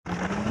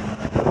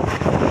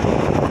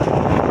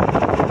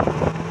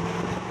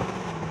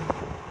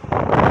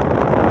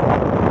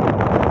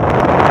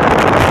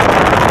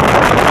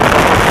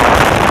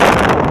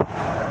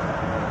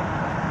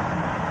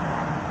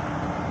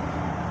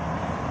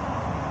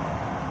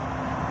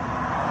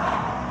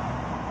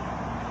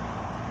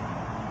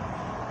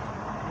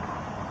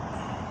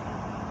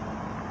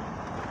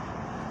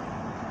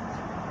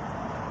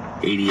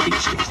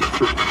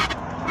8863.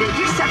 You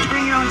just have to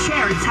bring your own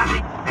chair. It's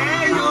happening.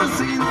 Ellos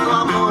sin tu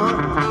amor.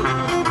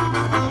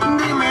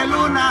 Dime,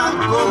 Luna,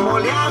 ¿cómo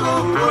le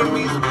hago por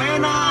mis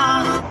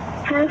penas?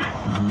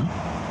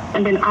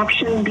 And then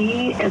option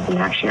B is an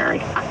actuary.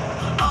 Can't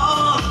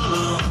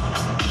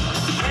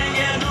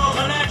get no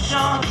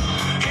connection.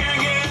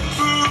 Can't get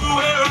through.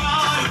 Where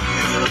are you?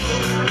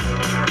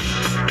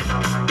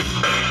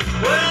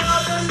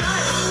 Well, the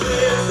night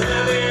is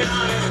heavy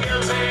on his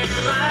guilty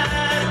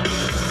mind.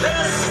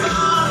 This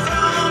far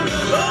from the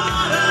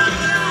border.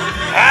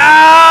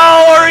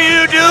 How are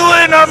you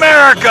doing,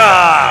 America?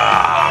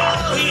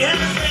 He has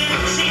been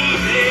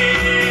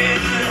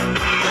cheated.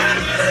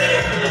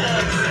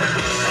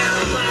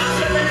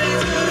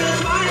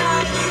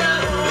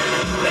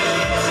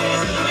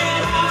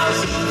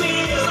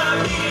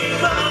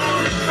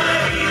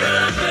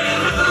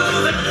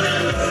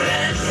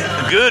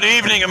 Good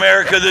evening,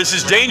 America. This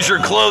is Danger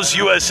Close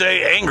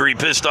USA, angry,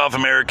 pissed off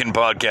American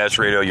podcast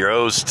radio. Your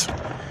host,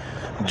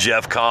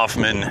 Jeff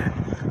Kaufman,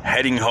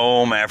 heading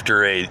home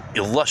after a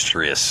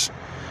illustrious,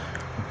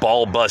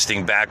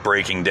 ball-busting,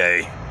 back-breaking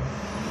day.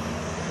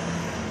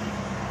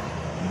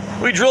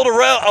 We drilled a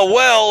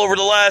well over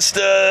the last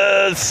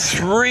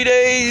 3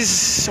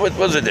 days. What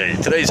was it?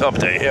 Today's hump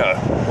day,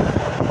 yeah.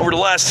 Over the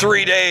last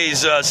 3 days,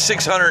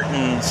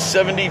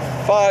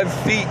 675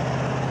 feet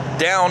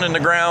down in the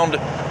ground.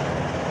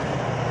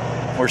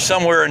 We're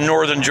somewhere in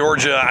northern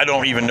Georgia. I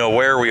don't even know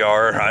where we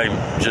are.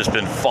 I've just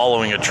been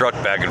following a truck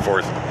back and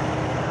forth.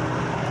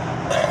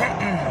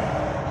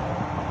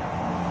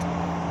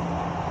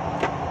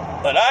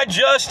 But I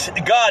just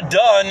got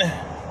done.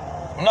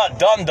 I'm not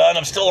done.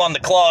 I'm still on the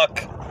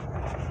clock.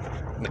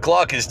 The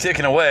clock is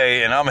ticking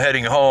away, and I'm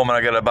heading home, and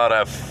I got about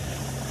a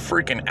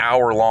freaking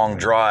hour-long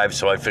drive,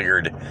 so I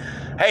figured,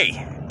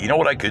 hey, you know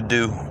what I could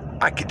do?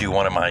 I could do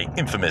one of my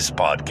infamous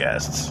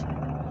podcasts.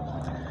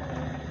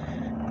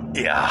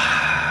 Yeah,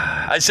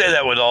 I say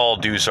that with all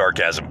due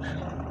sarcasm.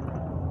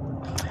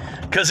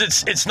 Because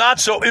it's not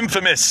so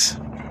infamous.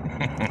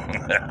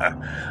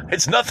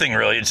 It's nothing,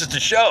 really. It's just a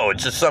show.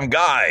 It's just some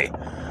guy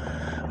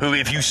who,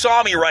 if you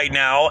saw me right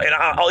now, and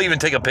I'll even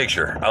take a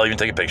picture.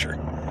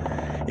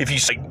 If you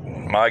say,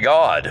 my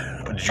God,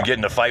 did you get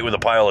in a fight with a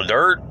pile of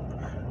dirt,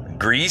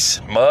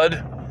 grease,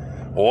 mud,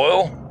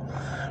 oil?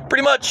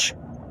 Pretty much.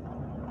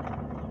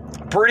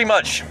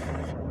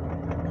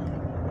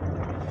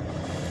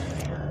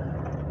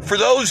 For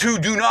those who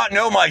do not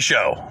know my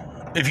show,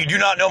 if you do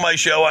not know my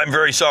show, I'm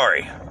very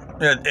sorry.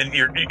 And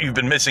you've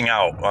been missing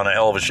out on a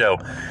hell of a show.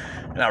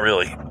 Not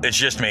really. It's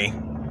just me.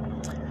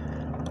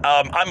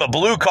 I'm a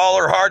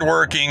blue-collar,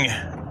 hard-working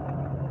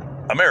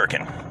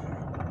American.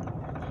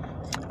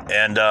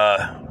 And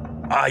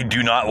I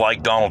do not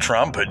like Donald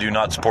Trump. I do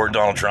not support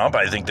Donald Trump.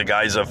 I think the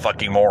guy's a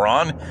fucking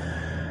moron.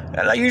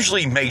 And I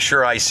usually make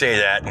sure I say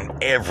that in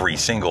every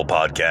single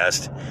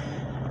podcast.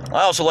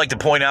 I also like to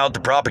point out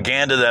the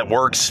propaganda that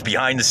works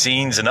behind the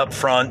scenes and up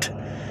front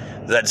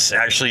that's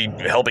actually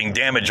helping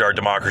damage our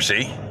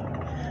democracy.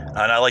 And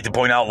I like to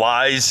point out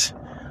lies,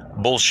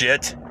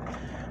 bullshit,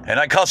 and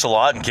I cuss a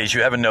lot, in case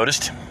you haven't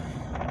noticed.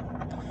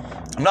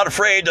 I'm not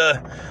afraid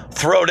to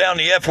throw down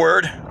the F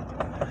word.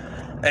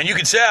 And you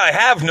could say I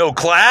have no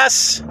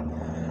class,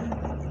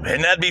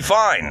 and that'd be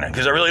fine,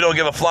 because I really don't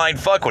give a flying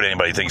fuck what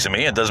anybody thinks of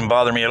me. It doesn't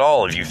bother me at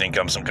all if you think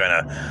I'm some kind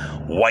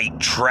of white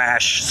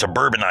trash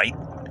suburbanite.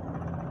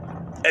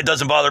 It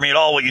doesn't bother me at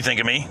all what you think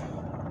of me.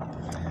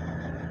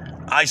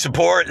 I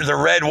support the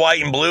red,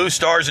 white, and blue,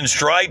 stars and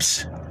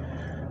stripes,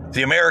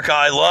 the America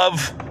I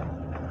love,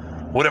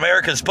 what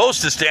America's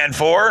supposed to stand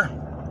for,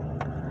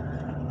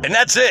 and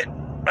that's it.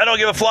 I don't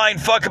give a flying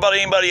fuck about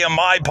anybody in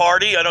my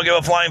party. I don't give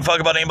a flying fuck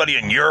about anybody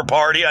in your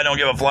party. I don't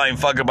give a flying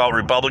fuck about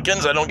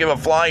Republicans. I don't give a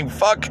flying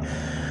fuck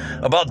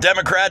about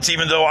Democrats,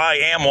 even though I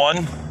am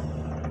one.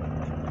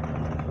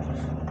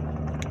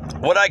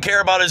 What I care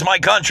about is my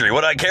country.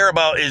 What I care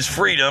about is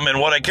freedom, and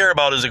what I care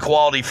about is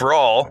equality for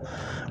all,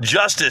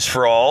 justice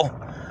for all.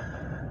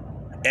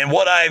 And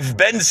what I've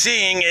been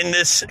seeing in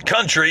this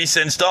country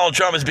since Donald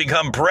Trump has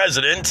become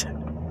president,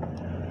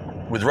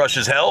 with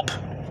Russia's help,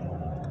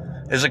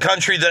 is a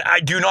country that I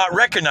do not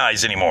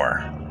recognize anymore.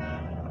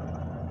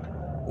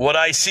 What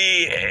I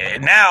see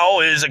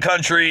now is a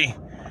country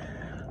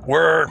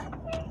where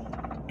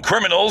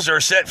criminals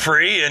are set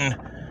free and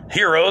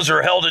heroes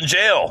are held in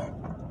jail.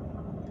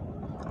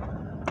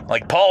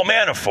 Like Paul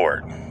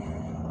Manafort,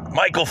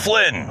 Michael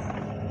Flynn,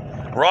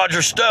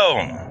 Roger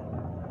Stone.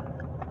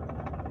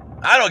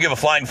 I don't give a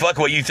flying fuck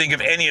what you think of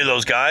any of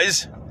those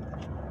guys.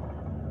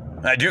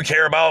 I do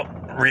care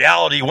about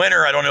Reality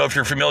Winner. I don't know if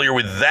you're familiar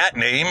with that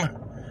name.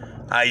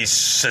 I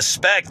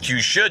suspect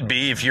you should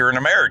be if you're an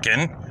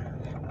American.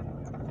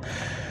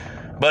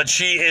 But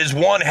she is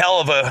one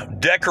hell of a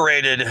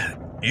decorated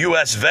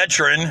U.S.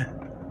 veteran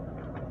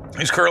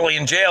who's currently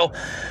in jail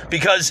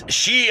because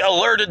she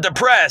alerted the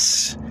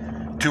press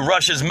to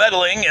Russia's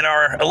meddling in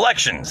our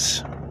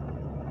elections.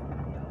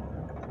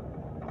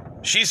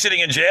 She's sitting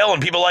in jail,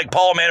 and people like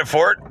Paul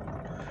Manafort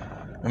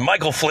and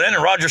Michael Flynn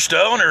and Roger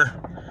Stone are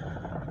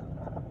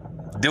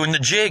doing the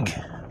jig.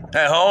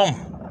 at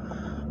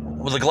home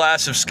with a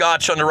glass of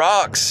scotch on the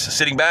rocks,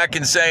 sitting back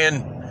and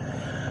saying,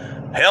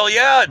 hell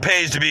yeah, it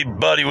pays to be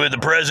buddy with the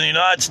President of the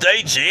United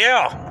States,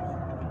 yeah.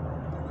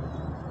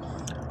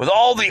 With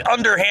all the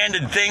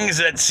underhanded things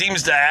that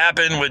seems to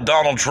happen with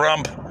Donald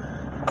Trump,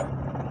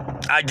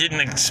 I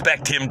didn't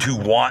expect him to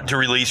want to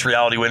release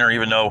Reality Winner,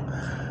 even though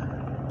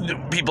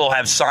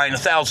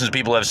thousands of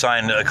people have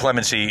signed a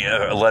clemency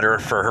letter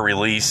for her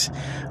release.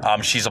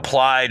 She's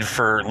applied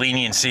for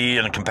leniency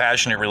and a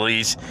compassionate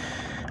release.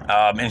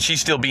 And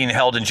she's still being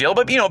held in jail.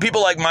 But,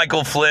 people like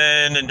Michael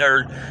Flynn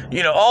or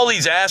all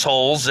these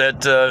assholes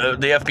that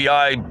the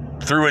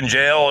FBI threw in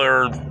jail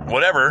or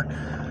whatever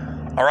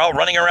are out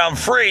running around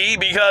free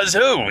because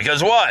who?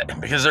 Because what?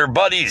 Because they're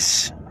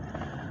buddies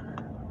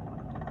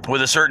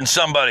with a certain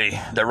somebody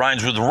that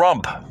rhymes with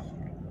rump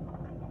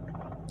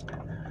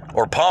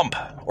or pump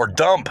or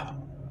dump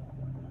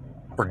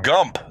or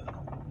gump.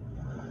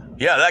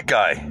 Yeah, that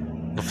guy.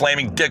 The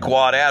flaming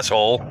dickwad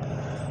asshole.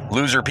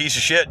 Loser piece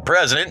of shit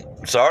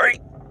president. Sorry.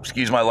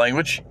 Excuse my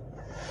language.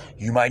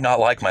 You might not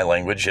like my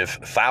language. If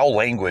foul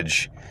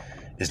language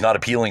is not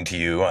appealing to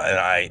you, and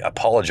I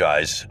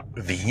apologize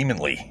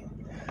vehemently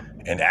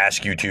and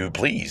ask you to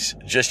please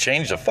just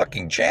change the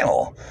fucking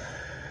channel.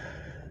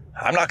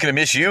 I'm not going to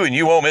miss you and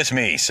you won't miss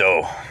me.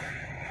 So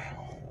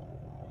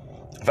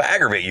if I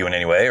aggravate you in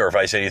any way or if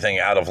I say anything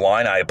out of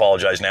line, I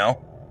apologize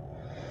now.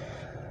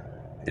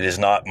 It is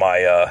not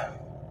my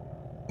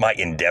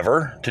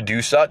endeavor to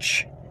do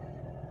such.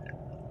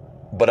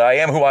 But I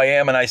am who I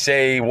am, and I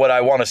say what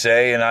I want to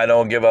say, and I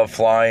don't give a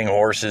flying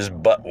horse's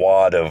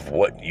buttwad of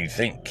what you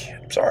think.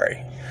 I'm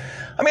sorry.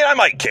 I mean, I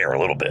might care a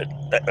little bit.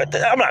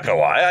 I'm not going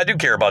to lie. I do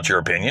care about your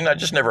opinion. I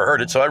just never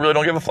heard it, so I really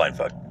don't give a flying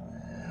fuck.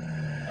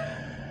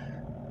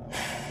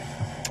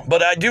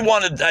 But I did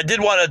want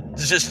to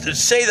just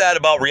say that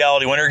about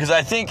Reality Winner, because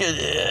I think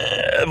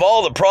of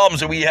all the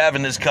problems that we have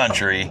in this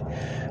country,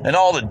 and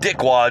all the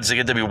dickwads that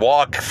get to be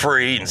walk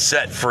free and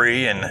set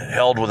free and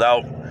held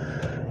without,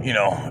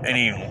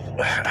 any...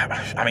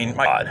 I mean,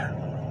 my God.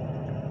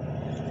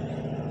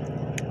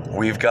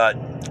 We've got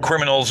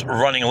criminals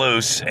running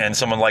loose and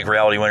someone like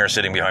Reality Winner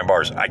sitting behind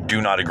bars. I do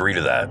not agree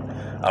to that.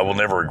 I will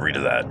never agree to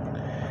that.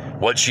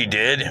 What she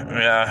did,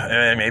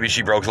 maybe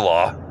she broke the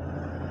law.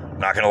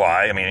 Not going to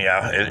lie. I mean,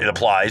 it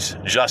applies.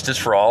 Justice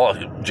for all.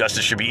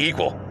 Justice should be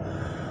equal.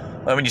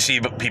 I mean, you see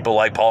people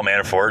like Paul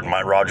Manafort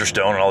and Roger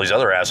Stone and all these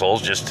other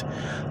assholes just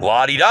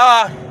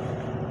la-di-da.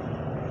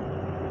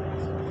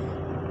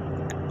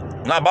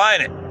 Not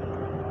buying it.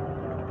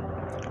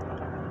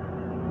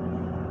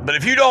 But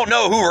if you don't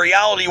know who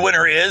Reality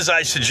Winner is,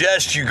 I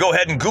suggest you go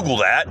ahead and Google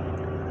that.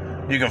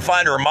 You can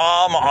find her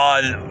mom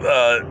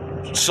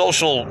on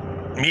social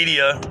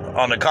media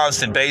on a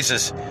constant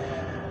basis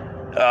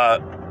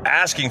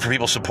asking for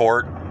people's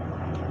support.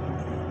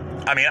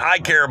 I mean, I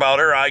care about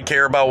her. I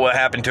care about what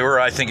happened to her.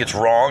 I think it's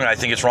wrong. I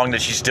think it's wrong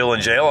that she's still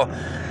in jail.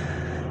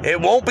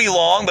 It won't be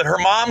long, but her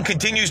mom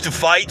continues to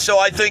fight, so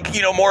I think,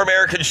 more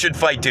Americans should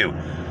fight too.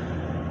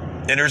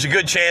 And there's a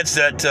good chance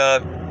that,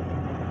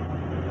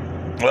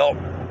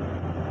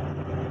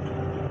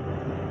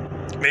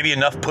 maybe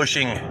enough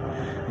pushing,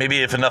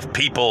 maybe if enough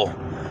people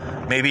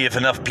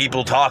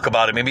talk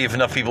about it, maybe if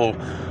enough people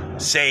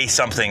say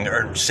something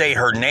or say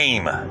her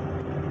name.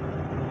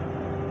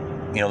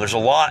 There's a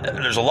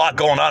lot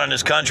going on in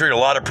this country, a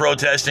lot of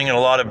protesting and a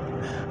lot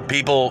of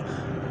people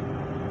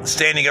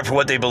standing up for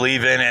what they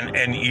believe in,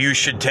 and you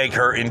should take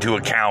her into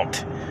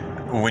account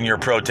when you're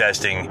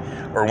protesting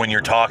or when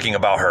you're talking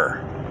about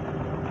her.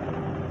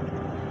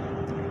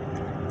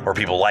 Or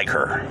people like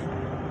her,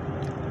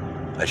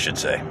 I should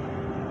say.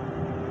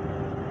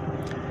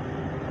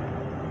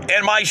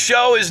 And my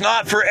show is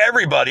not for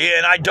everybody,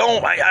 and I'm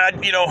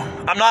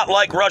not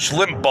like Rush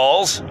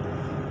Limball's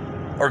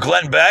or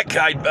Glenn Beck.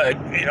 I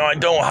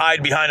don't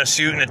hide behind a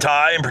suit and a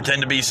tie and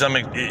pretend to be some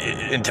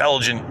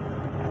intelligent,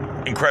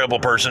 incredible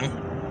person,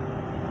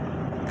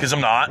 because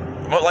I'm not.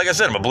 Well, like I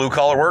said, I'm a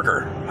blue-collar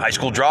worker, high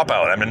school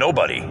dropout. I'm a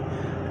nobody,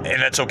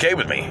 and that's okay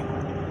with me.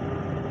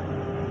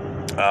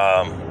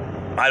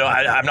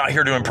 I'm not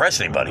here to impress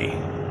anybody,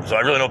 so I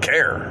really don't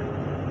care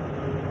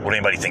what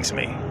anybody thinks of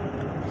me.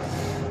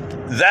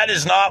 That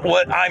is not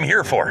what I'm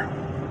here for.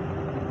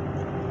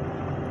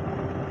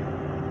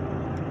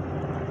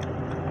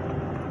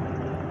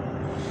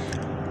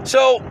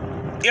 So,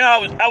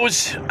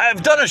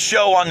 I've done a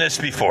show on this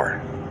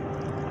before,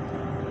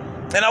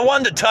 and I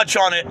wanted to touch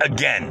on it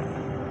again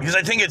because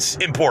I think it's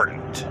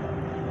important.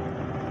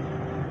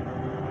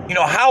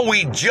 How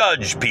we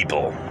judge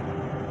people.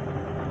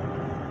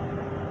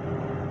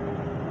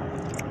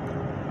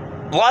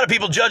 A lot of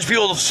people judge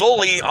people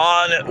solely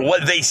on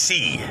what they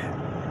see.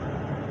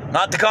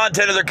 Not the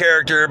content of their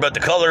character, but the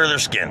color of their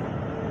skin.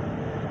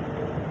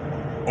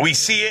 We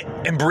see it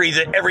and breathe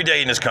it every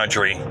day in this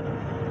country.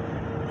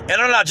 And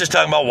I'm not just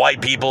talking about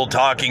white people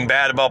talking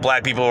bad about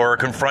black people or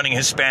confronting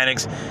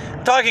Hispanics.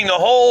 I'm talking the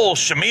whole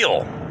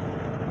shamil.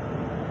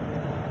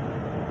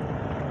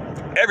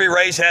 Every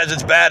race has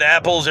its bad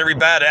apples. Every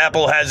bad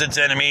apple has its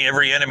enemy.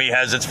 Every enemy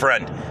has its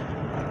friend.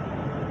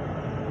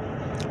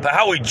 but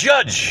how we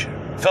judge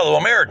fellow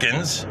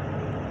Americans.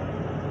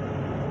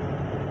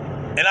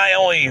 And I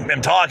only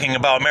am talking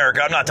about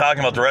America. I'm not talking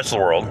about the rest of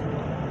the world,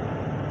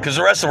 because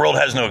the rest of the world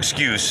has no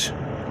excuse.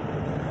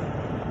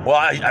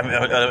 Well,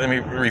 let me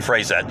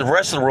rephrase that. The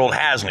rest of the world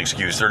has an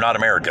excuse. They're not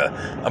America.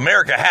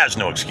 America has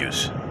no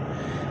excuse.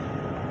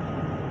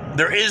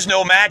 There is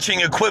no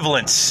matching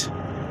equivalence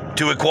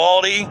to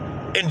equality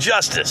and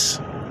justice.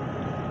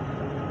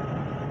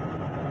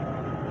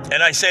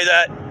 And I say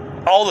that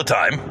all the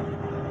time.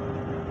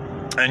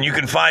 And you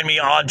can find me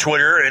on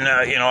Twitter,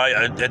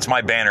 and it's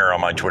my banner on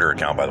my Twitter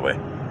account, by the way.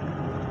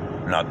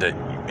 Not that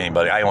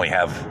anybody. I only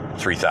have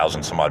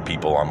 3,000 some odd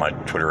people on my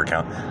Twitter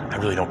account. I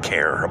really don't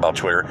care about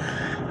Twitter.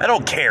 I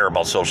don't care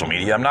about social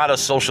media. I'm not a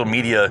social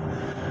media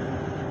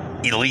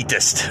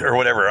elitist or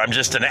whatever. I'm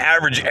just an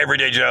average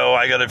everyday Joe.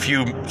 I got a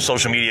few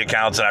social media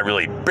accounts, and I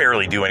really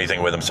barely do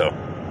anything with them, so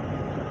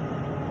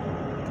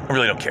I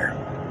really don't care.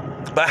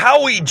 But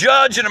how we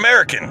judge an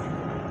American.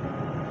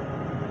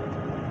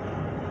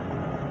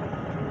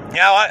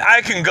 Now,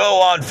 I can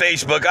go on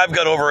Facebook. I've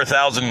got over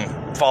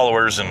 1,000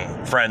 followers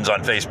and friends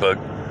on Facebook.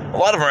 A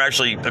lot of them are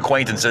actually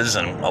acquaintances,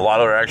 and a lot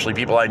of them are actually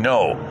people I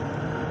know.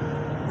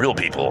 Real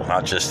people,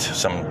 not just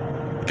some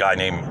guy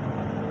named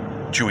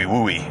Chewy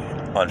Wooey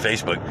on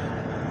Facebook.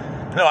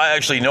 No, I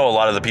actually know a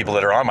lot of the people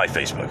that are on my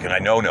Facebook, and I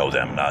know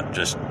them, not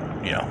just,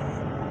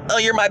 oh,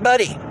 you're my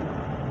buddy.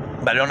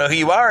 But I don't know who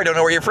you are, I don't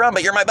know where you're from,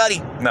 but you're my buddy.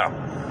 No.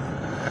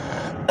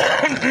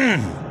 I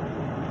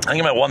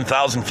think I'm at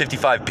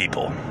 1,055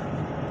 people.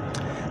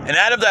 And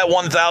out of that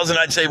 1,000,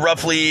 I'd say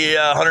roughly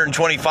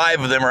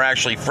 125 of them are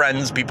actually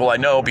friends, people I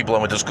know, people I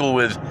went to school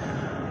with.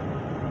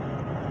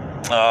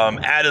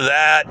 Out of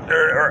that,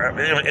 or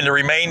in the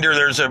remainder,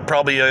 there's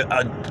probably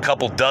a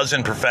couple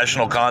dozen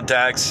professional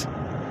contacts.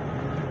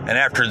 And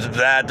after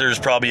that, there's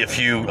probably a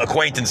few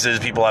acquaintances,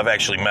 people I've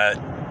actually met.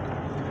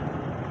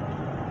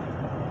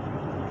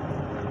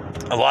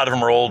 A lot of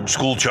them are old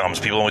school chums,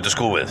 people I went to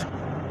school with.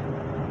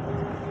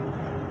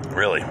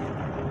 Really.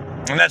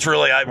 And that's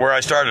really where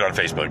I started on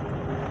Facebook.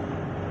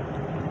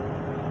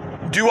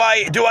 Do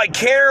I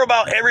care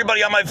about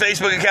everybody on my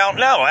Facebook account?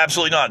 No,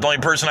 absolutely not. The only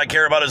person I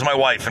care about is my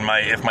wife, and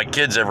if my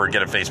kids ever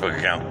get a Facebook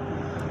account.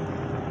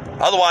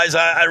 Otherwise,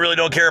 I really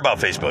don't care about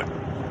Facebook.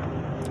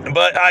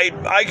 But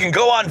I can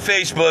go on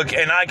Facebook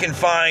and I can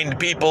find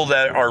people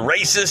that are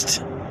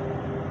racist,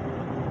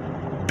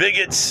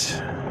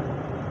 bigots,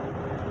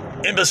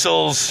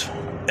 imbeciles,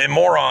 and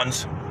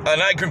morons,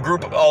 and I can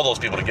group all those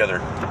people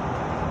together.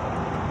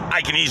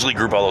 I can easily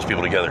group all those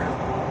people together.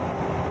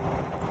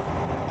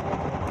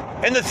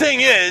 And the thing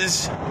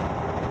is,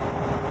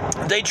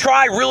 they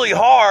try really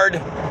hard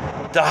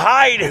to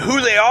hide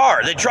who they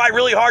are. They try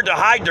really hard to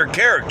hide their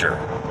character.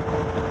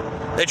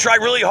 They try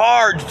really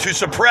hard to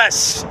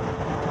suppress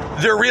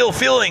their real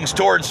feelings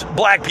towards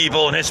black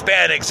people and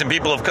Hispanics and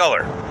people of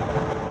color,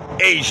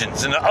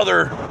 Asians and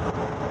other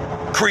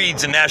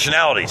creeds and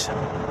nationalities.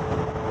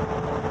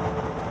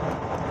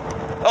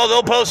 Oh,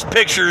 they'll post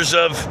pictures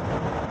of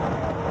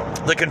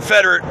the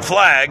Confederate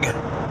flag.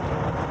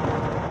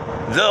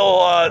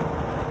 They'll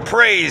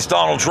praise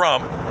Donald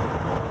Trump.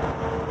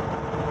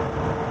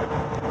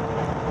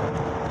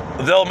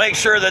 They'll make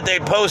sure that they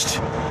post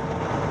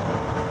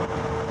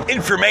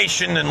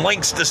information and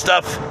links to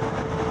stuff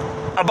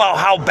about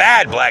how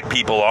bad black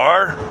people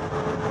are.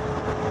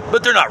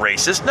 But they're not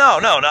racist. No,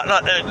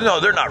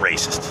 they're not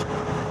racist.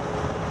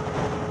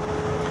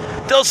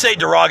 They'll say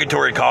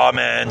derogatory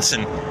comments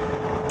and,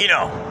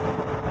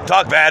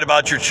 talk bad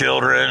about your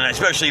children,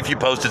 especially if you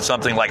posted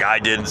something like I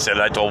did and said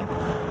I told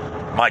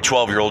my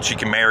 12-year-old she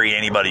can marry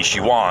anybody she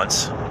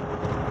wants.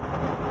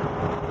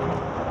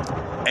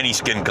 Any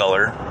skin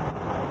color.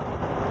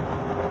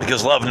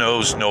 Because love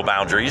knows no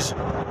boundaries.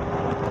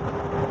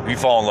 If you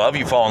fall in love,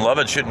 you fall in love.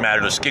 It shouldn't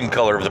matter the skin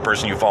color of the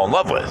person you fall in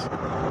love with.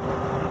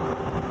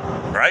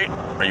 Right?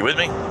 Are you with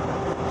me?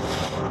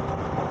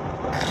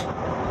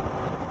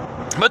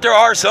 But there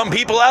are some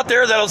people out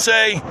there that'll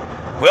say,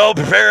 well,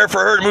 prepare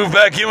for her to move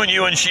back in with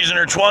you when she's in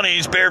her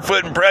 20s,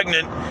 barefoot and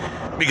pregnant,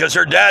 because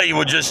her daddy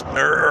would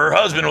her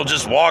husband will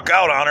just walk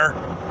out on her.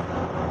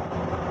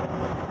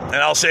 And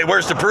I'll say,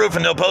 where's the proof?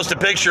 And they'll post a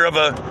picture of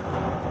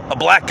a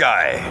black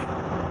guy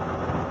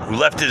who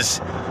left his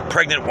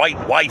pregnant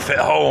white wife at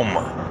home.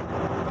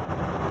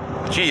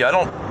 Gee,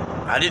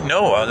 I didn't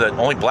know that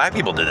only black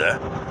people did that.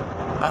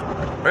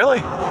 Really?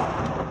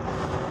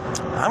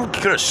 I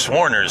could have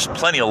sworn there's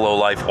plenty of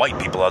low-life white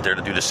people out there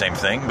to do the same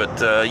thing,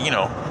 but,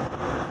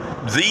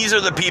 these are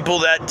the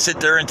people that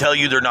sit there and tell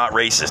you they're not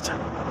racist.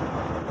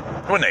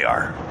 When they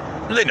are.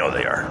 They know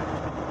they are.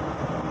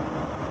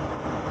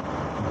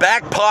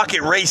 Back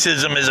pocket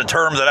racism is a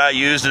term that I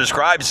use to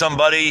describe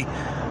somebody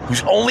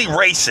who's only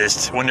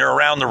racist when they're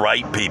around the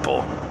right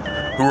people.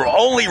 Who are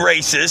only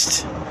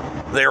racist.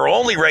 They are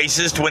only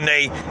racist when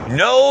they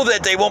know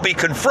that they won't be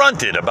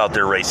confronted about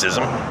their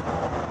racism.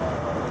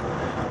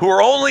 Who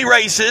are only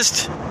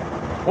racist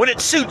when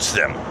it suits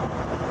them.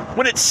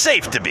 When it's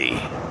safe to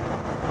be.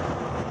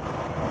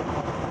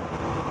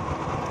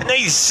 And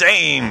these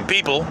same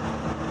people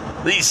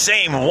These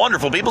same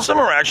wonderful people, some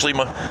are actually,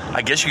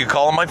 I guess you could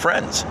call them my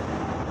friends.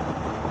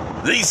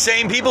 These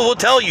same people will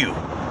tell you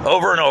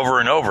over and over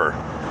and over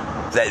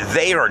that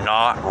they are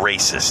not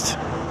racist.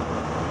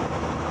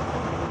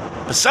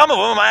 But some of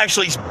them I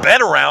actually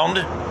been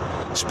around,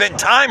 spent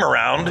time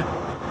around,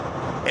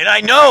 and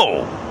I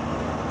know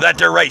that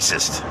they're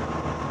racist.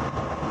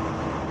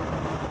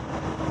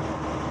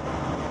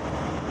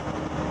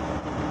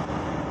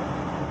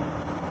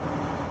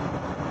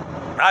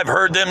 I've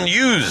heard them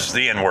use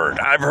the N-word.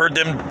 I've heard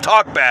them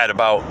talk bad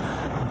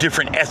about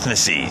different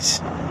ethnicities.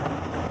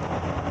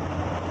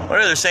 But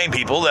they're the same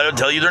people that'll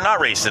tell you they're not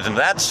racist, and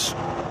that's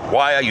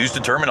why I use the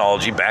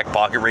terminology back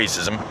pocket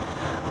racism,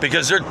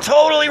 because they're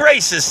totally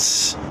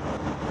racists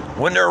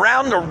when they're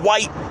around the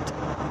right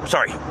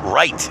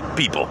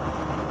people.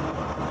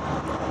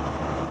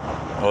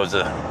 What was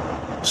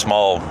the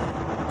small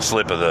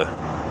slip of the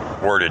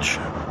wordage?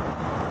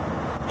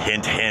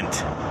 Hint,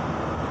 hint.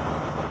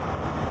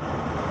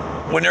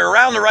 When they're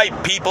around the right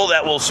people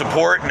that will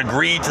support and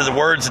agree to the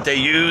words that they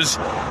use,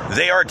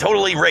 they are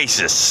totally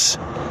racists.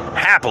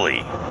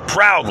 Happily,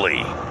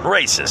 proudly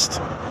racist.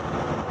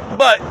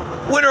 But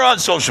when they're on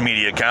social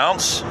media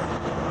accounts,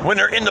 when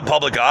they're in the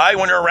public eye,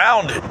 when they're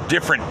around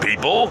different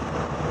people,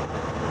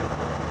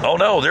 oh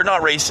no, they're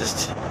not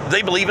racist.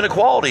 They believe in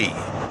equality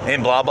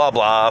and blah, blah,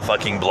 blah,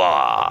 fucking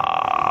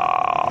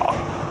blah.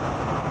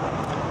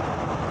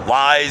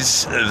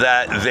 Lies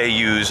that they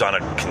use on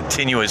a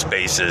continuous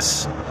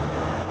basis.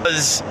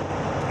 Because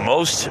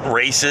most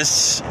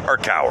racists are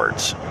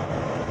cowards.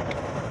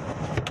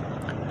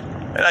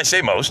 And I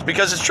say most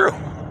because it's true.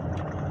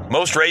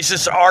 Most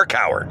racists are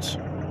cowards.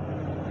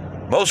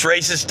 Most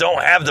racists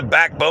don't have the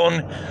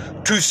backbone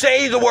to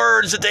say the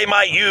words that they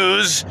might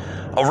use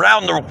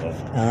around the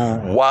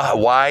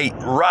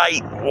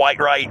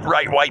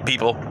white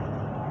people.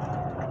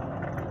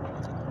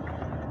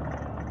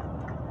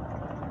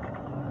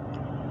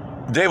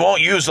 They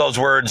won't use those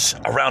words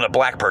around a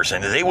black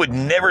person. They would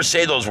never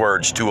say those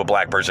words to a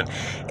black person.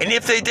 And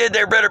if they did,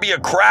 there better be a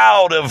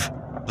crowd of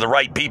the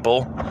right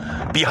people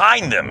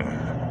behind them.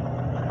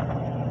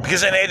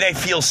 Because then they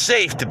feel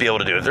safe to be able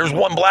to do it. If there's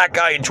one black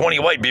guy and 20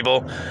 white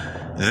people,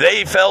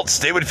 they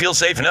would feel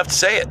safe enough to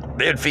say it.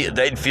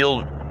 They'd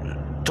feel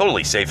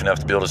totally safe enough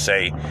to be able to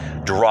say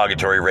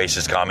derogatory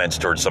racist comments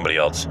towards somebody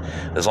else,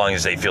 as long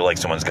as they feel like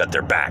someone's got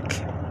their back.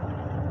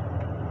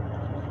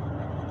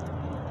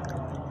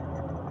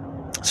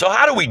 So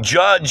how do we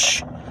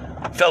judge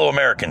fellow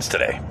Americans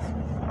today?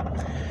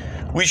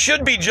 We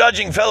should be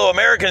judging fellow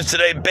Americans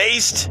today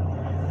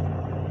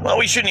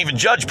we shouldn't even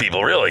judge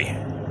people, really.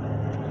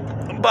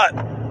 But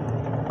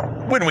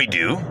when we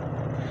do,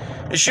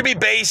 it should be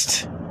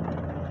based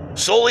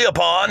solely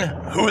upon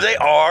who they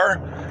are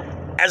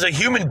as a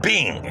human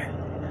being.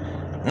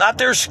 Not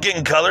their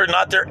skin color,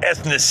 not their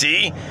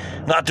ethnicity,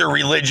 not their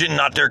religion,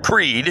 not their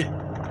creed.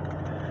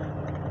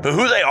 But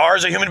who they are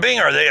as a human being.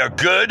 Are they a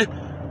good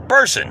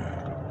person?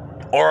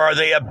 Or are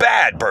they a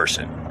bad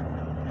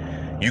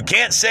person? You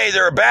can't say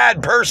they're a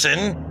bad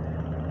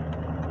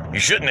person. You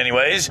shouldn't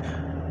anyways.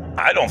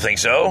 I don't think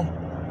so.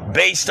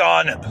 Based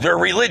on their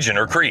religion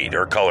or creed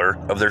or color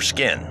of their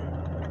skin.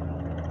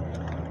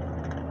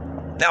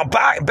 Now,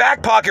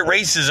 back pocket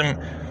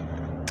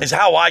racism is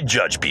how I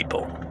judge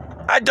people.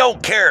 I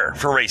don't care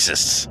for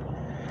racists.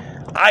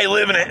 I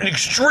live in an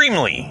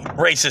extremely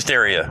racist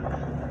area.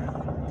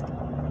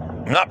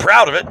 I'm not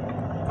proud of it.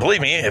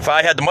 Believe me, if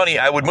I had the money,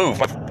 I would move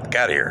my fuck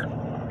out of here.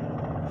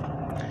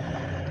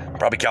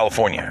 Probably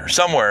California or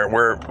somewhere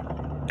where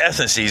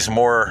ethnicity is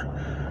more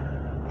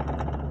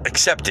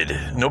accepted.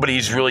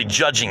 Nobody's really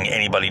judging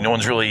anybody. No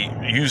one's really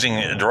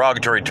using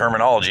derogatory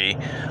terminology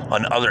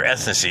on other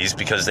ethnicities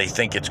because they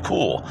think it's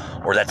cool,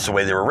 or that's the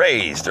way they were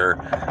raised, or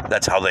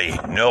that's how they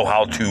know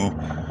how to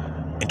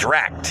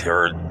interact,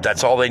 or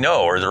that's all they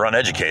know, or they're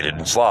uneducated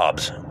and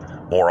slobs,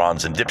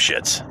 morons and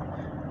dipshits.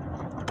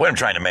 The point I'm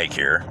trying to make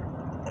here,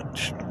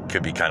 which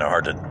could be kind of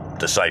hard to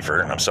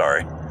decipher, I'm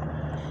sorry,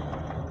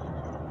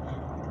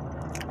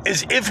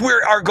 is if we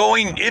are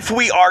going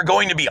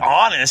to be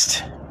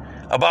honest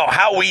about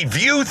how we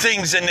view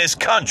things in this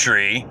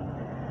country,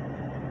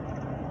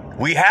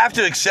 we have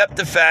to accept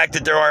the fact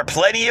that there are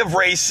plenty of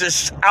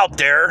racists out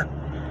there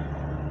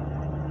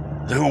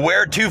who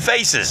wear two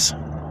faces.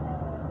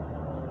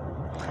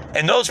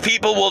 And those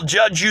people will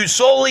judge you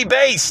solely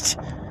based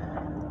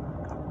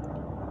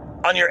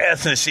on your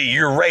ethnicity,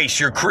 your race,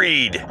 your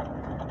creed,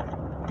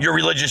 your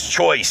religious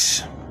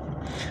choice.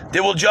 They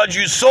will judge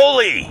you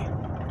solely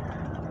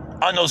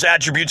on those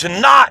attributes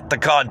and not the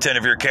content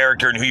of your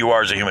character and who you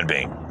are as a human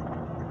being.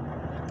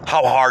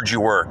 How hard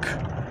you work,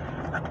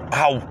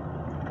 how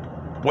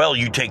well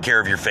you take care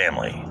of your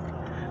family,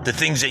 the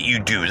things that you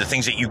do, the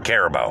things that you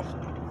care about.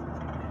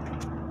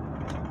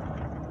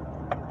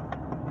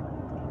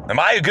 Am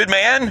I a good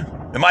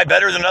man? Am I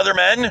better than other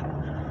men?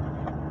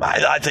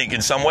 I think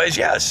in some ways,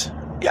 yes.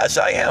 Yes,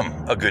 I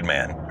am a good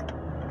man.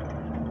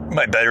 Am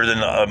I better than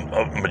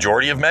a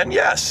majority of men?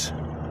 Yes,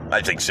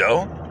 I think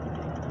so.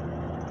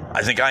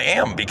 I think I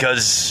am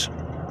because,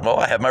 well,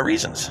 I have my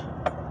reasons.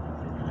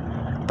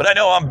 But But I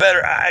know I'm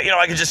better.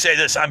 I can just say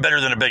this. I'm better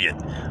than a bigot.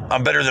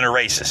 I'm better than a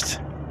racist.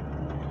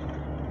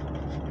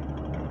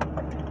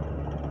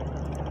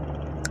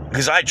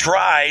 Because I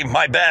try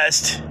my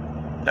best.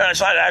 No,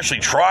 it's not actually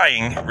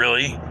trying,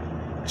 really.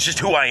 It's just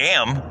who I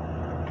am.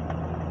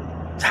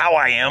 It's how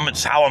I am.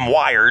 It's how I'm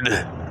wired.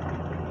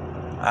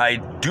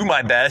 I do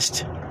my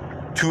best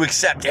to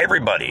accept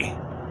everybody.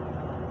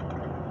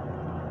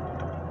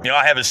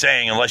 I have a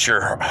saying, unless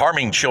you're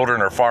harming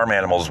children or farm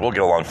animals, we'll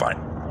get along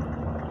fine.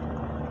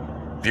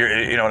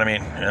 You know what I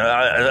mean?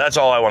 That's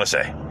all I want to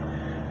say.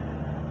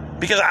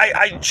 Because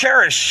I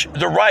cherish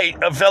the right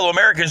of fellow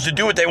Americans to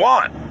do what they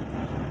want.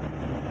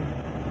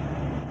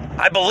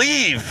 I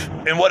believe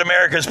in what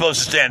America is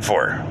supposed to stand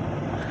for.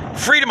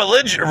 Freedom of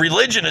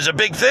religion is a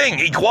big thing.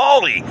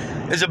 Equality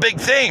is a big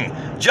thing.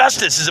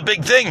 Justice is a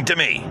big thing to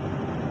me.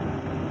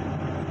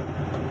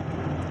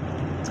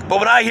 But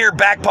when I hear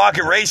back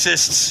pocket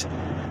racists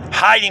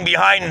hiding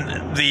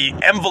behind the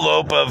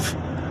envelope of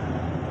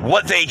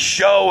what they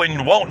show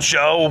and won't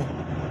show,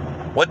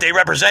 what they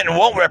represent and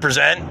won't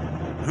represent,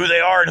 who they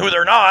are and who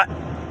they're not,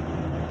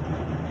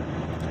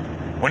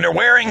 when they're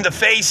wearing the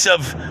face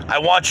of, I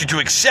want you to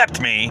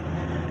accept me,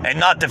 and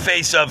not the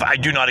face of, I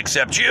do not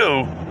accept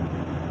you,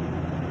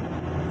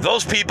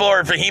 those people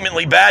are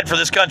vehemently bad for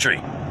this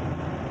country.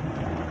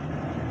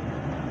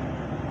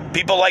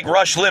 People like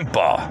Rush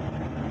Limbaugh.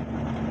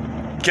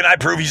 Can I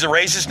prove he's a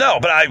racist? No,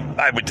 but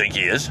I would think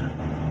he is.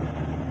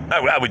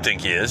 I would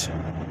think he is.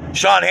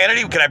 Sean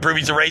Hannity, can I prove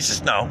he's a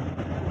racist? No,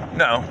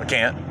 I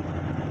can't.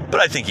 But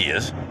I think he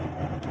is.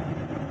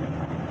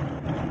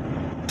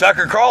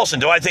 Tucker Carlson,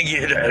 do I think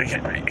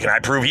can I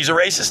prove he's a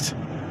racist?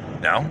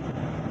 No,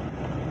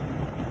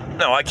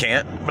 I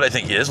can't. But I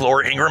think he is.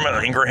 Laura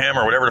Ingraham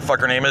or whatever the fuck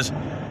her name is.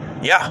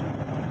 Yeah,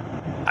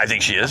 I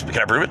think she is. But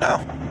can I prove it?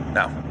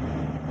 No.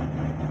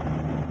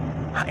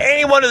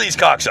 Any one of these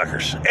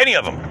cocksuckers, any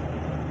of them,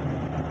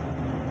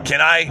 can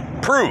I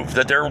prove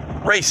that they're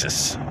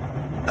racists?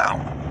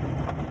 No.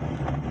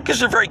 Because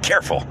they're very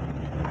careful.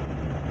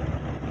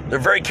 They're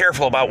very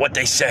careful about what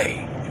they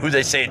say, who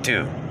they say it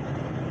to,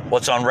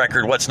 what's on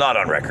record, what's not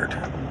on record.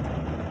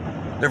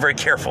 They're very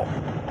careful.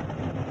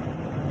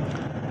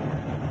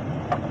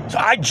 So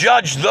I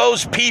judge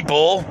those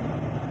people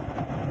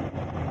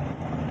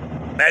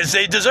as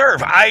they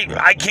deserve.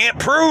 I can't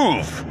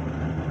prove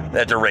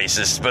that they're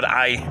racist, but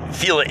I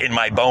feel it in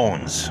my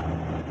bones.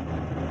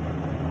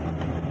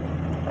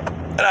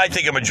 And I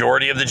think a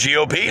majority of the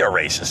GOP are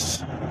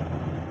racists.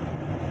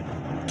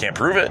 Can't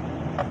prove it.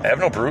 I have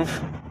no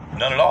proof.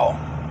 None at all.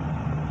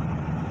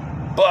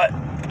 But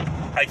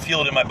I feel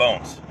it in my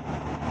bones.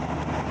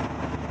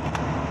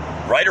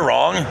 Right or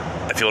wrong,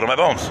 I feel it in my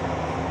bones.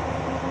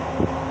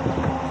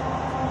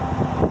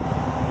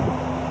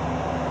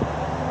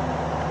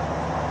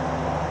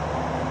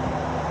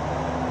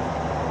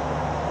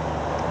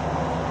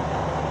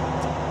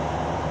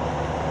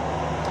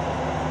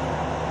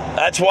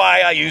 That's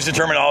why I use the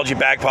terminology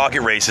back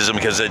pocket racism,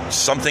 because it's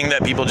something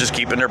that people just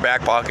keep in their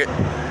back pocket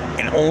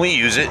and only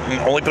use it and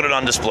only put it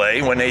on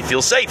display when they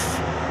feel safe.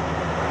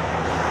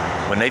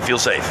 When they feel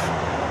safe.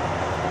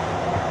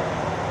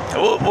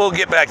 We'll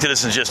get back to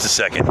this in just a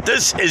second.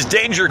 This is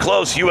Danger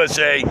Close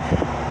USA,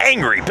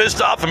 Angry,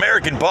 Pissed Off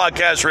American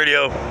Podcast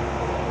Radio.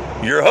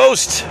 Your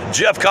host,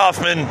 Jeff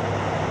Kaufman,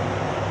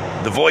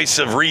 the voice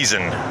of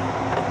reason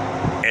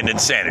and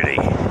insanity.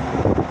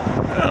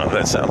 I don't know,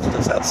 that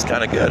sounds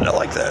kind of good. I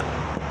like that.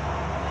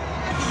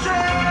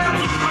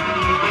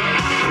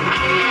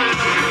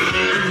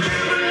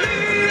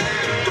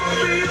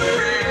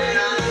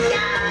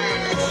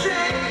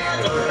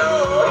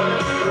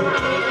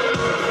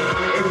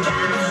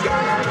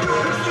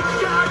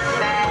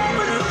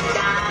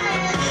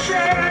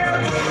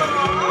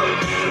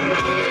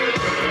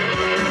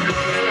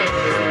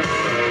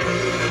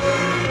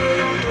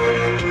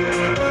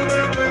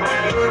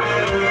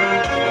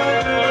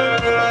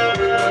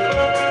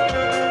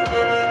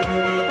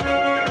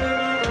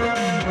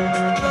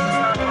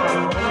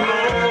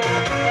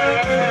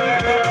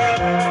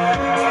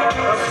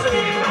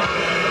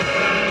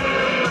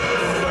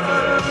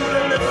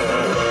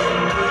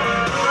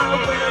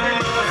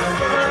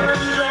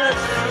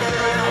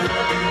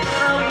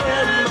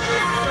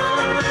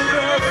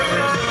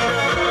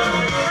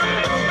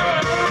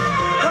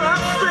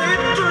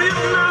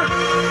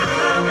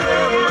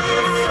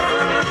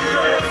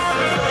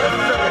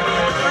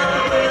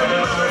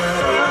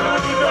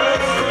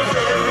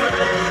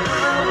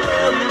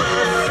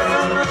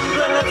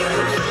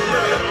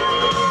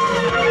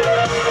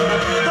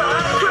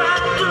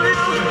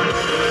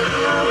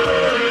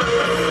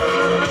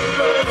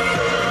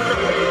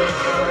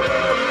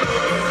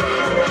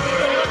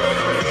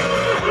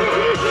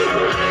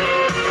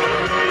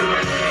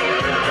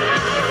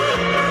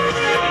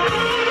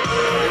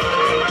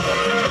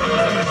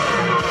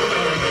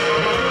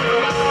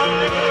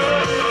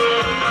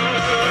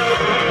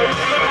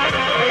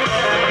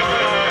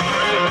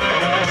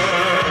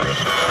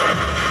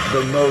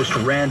 The most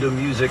random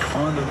music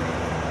on the...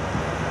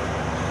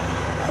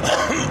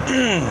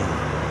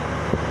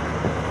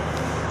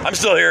 I'm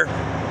still here.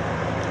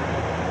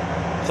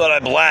 Thought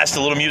I'd blast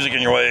a little music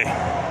in your way.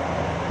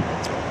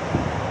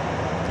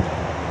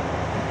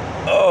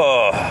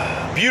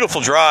 Oh,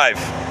 beautiful drive.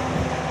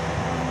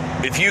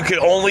 If you could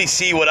only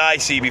see what I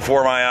see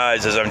before my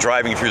eyes as I'm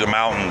driving through the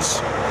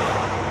mountains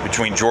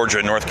between Georgia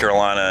and North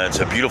Carolina, it's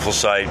a beautiful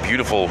sight.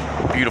 Beautiful,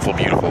 beautiful,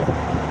 beautiful.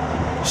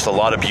 Just a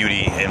lot of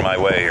beauty in my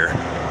way here.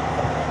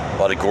 A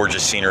lot of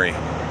gorgeous scenery.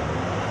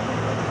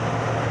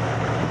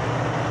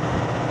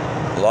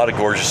 A lot of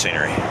gorgeous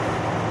scenery.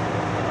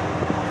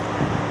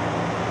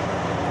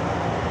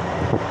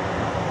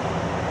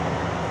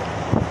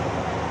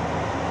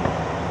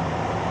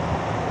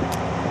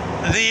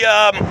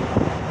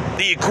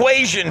 The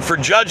equation for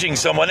judging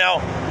someone. Now,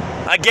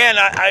 again,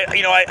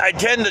 I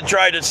tend to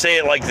try to say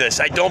it like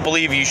this. I don't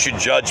believe you should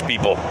judge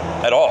people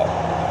at all.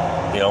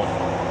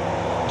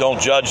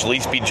 Don't judge,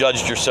 least be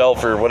judged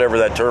yourself, or whatever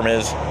that term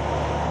is.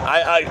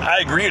 I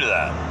agree to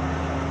that.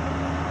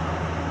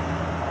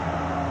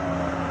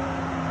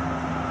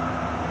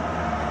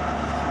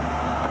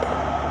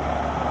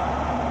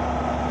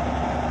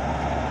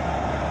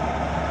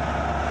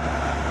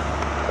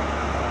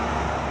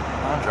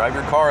 Drive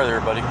your car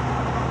there, buddy.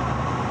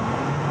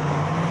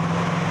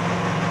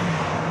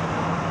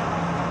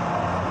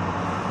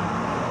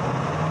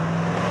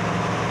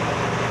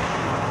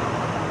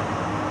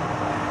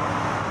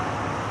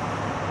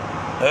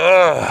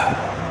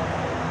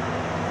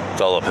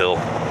 It's all uphill.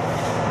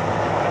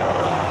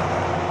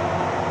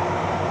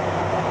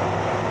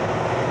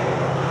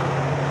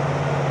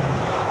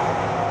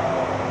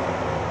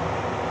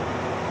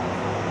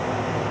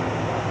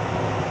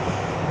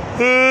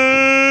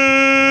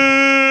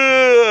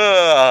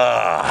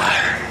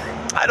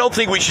 I don't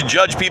think we should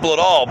judge people at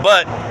all,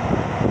 but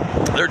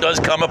there does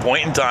come a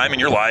point in time in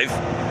your life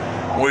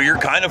where you're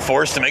kind of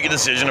forced to make a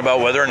decision about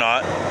whether or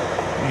not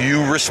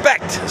you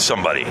respect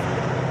somebody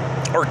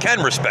or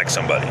can respect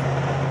somebody.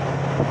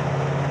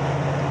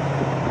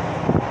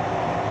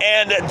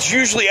 And it's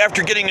usually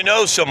after getting to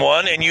know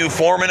someone and you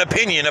form an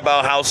opinion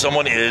about how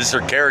someone is,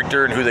 their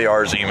character, and who they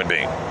are as a human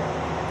being.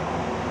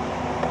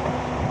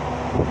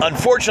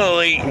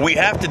 Unfortunately, we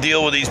have to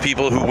deal with these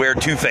people who wear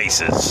two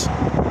faces.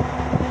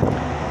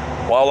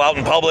 While out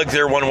in public,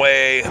 they're one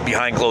way.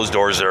 Behind closed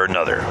doors, they're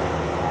another.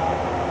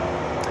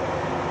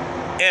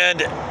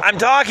 And I'm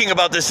talking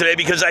about this today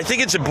because I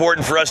think it's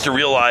important for us to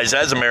realize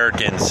as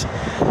Americans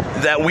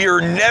that we are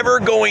never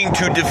going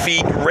to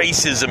defeat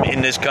racism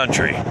in this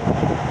country.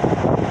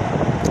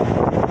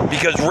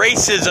 Because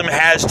racism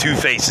has two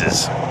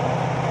faces.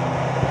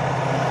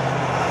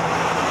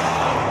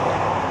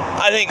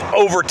 I think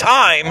over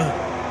time,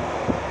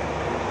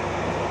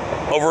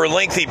 over a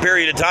lengthy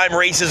period of time,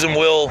 racism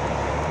will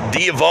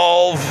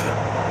de-evolve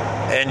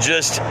and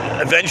just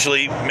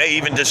eventually may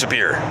even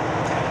disappear.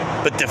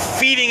 But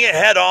defeating it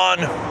head on,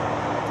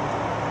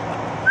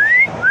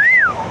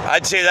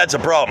 I'd say that's a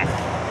problem.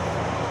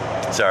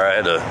 Sorry,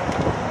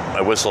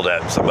 I whistled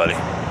at somebody.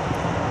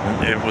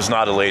 It was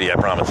not a lady, I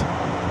promise.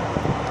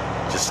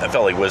 I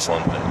felt like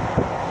whistling.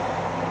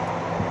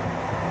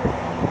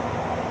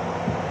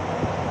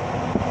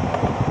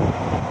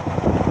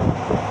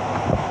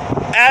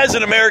 As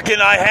an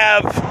American, I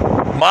have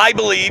my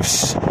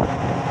beliefs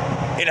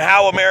in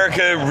how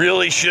America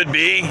really should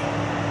be.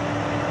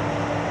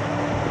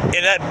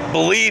 And that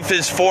belief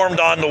is formed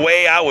on the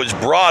way I was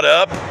brought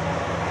up,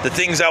 the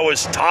things I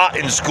was taught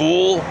in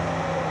school,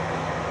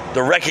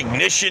 the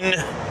recognition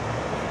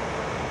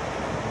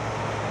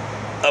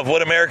of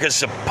what America is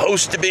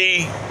supposed to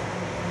be,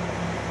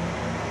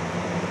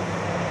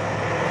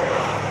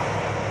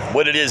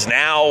 what it is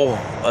now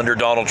under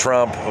Donald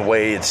Trump, the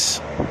way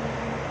it's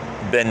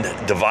been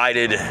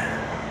divided,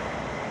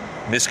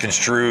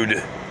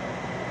 misconstrued,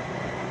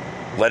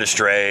 led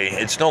astray.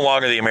 It's no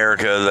longer the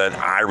America that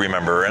I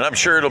remember, and I'm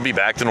sure it'll be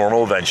back to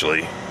normal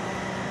eventually.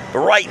 But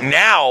right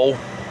now,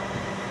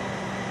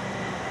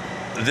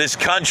 this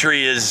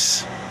country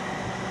is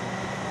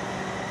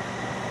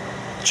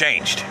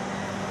changed,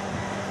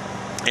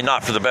 and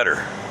not for the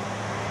better.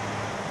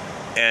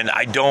 And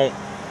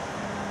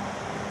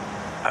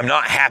I'm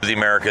not happy with the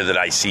America that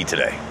I see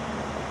today,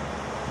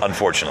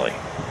 unfortunately.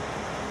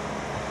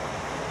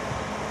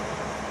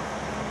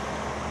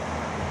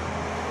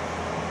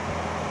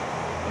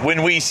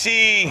 When we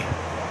see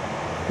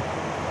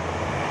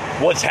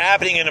what's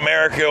happening in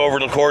America over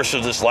the course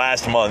of this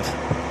last month,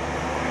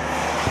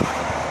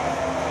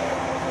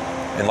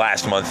 and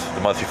last month,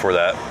 the month before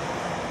that,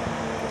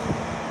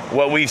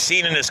 what we've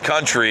seen in this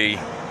country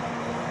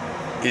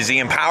is the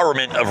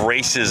empowerment of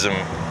racism.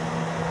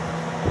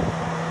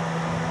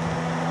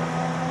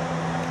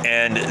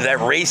 And that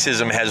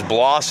racism has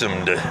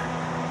blossomed.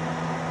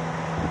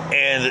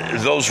 And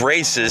those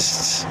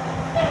racists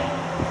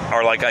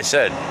are, like I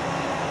said,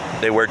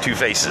 they wear two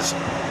faces.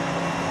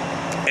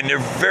 And they're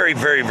very,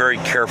 very, very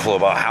careful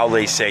about how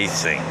they say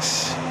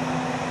things.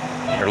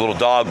 They're little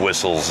dog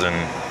whistles. And,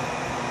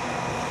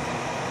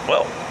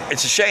 well,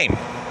 it's a shame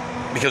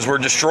because we're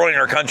destroying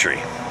our country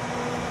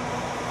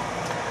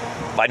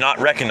by not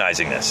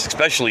recognizing this,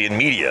 especially in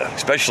media,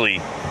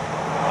 especially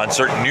on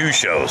certain news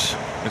shows,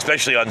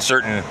 especially on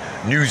certain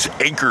news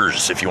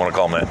anchors, if you want to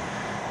call them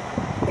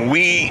that.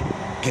 We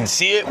can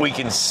see it, we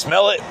can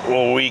smell it,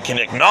 well, we can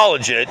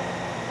acknowledge it,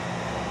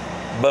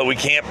 but we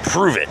can't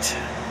prove it.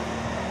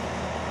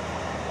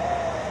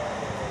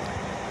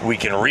 We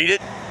can read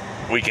it,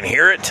 we can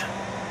hear it,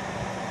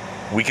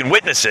 we can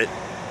witness it,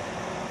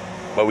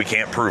 but we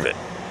can't prove it.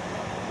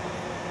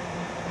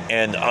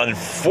 And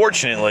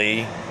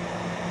unfortunately,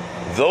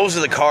 those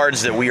are the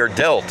cards that we are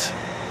dealt.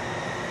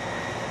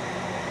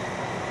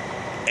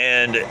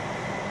 And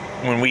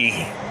when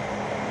we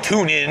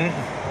tune in,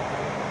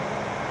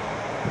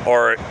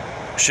 or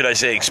should I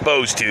say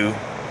exposed to,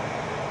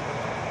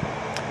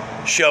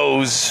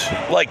 shows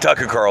like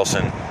Tucker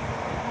Carlson,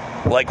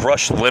 like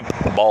Rush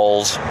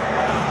Limbaugh's,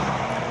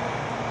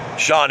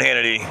 Sean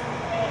Hannity,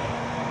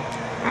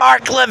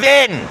 Mark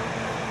Levin,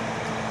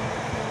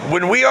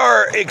 when we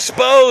are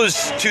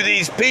exposed to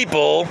these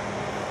people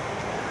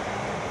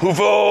who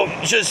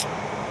just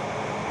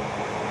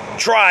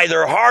try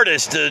their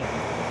hardest to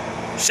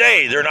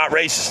say they're not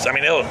racist. I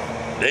mean, no,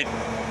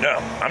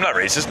 I'm not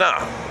racist. No,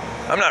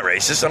 I'm not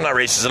racist. I'm not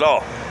racist at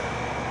all.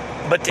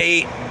 But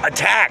they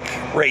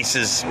attack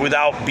races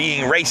without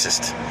being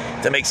racist.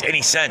 If that makes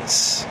any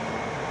sense.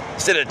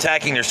 Instead of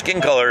attacking their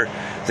skin color,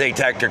 they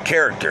attack their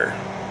character.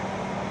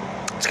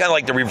 It's kind of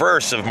like the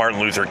reverse of Martin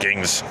Luther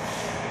King's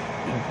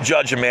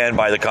judge a man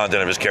by the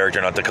content of his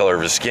character, not the color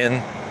of his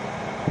skin.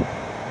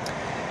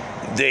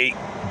 They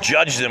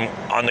judge them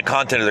on the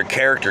content of their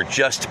character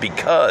just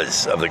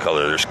because of the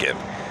color of their skin.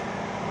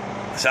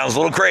 Sounds a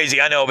little crazy,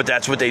 I know, but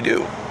that's what they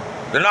do.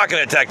 They're not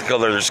going to attack the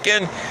color of their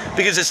skin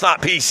because it's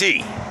not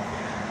PC.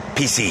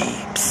 PC.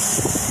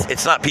 Psst.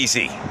 It's not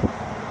PC.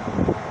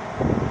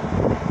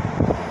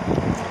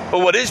 But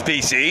what is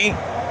PC?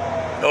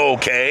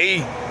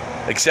 Okay,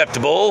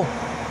 acceptable,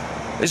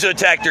 is to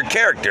attack their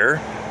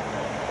character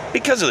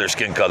because of their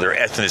skin color,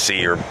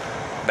 ethnicity, or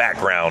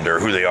background,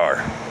 or who they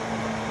are.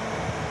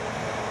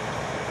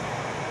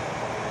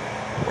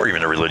 Or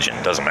even their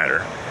religion, doesn't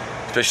matter.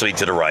 Especially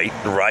to the right.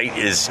 The right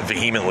is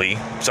vehemently,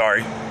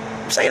 sorry,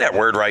 I'm saying that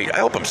word right. I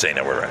hope I'm saying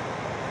that word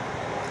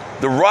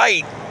right. The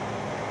right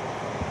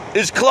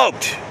is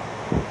cloaked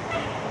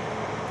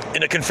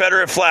in a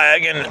Confederate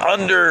flag, and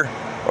under,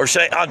 or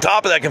say on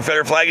top of that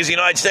Confederate flag is the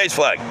United States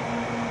flag.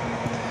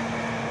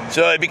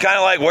 So it'd be kind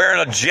of like wearing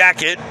a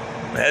jacket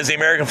that has the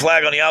American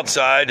flag on the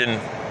outside and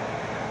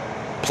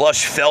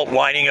plush felt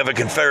lining of a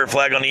Confederate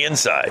flag on the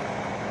inside.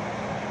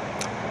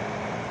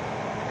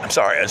 I'm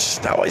sorry, that's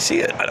how I see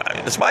it.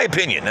 It's my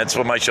opinion. That's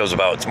what my show's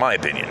about. It's my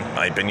opinion.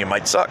 My opinion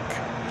might suck.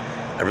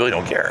 I really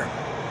don't care.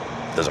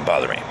 It doesn't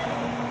bother me.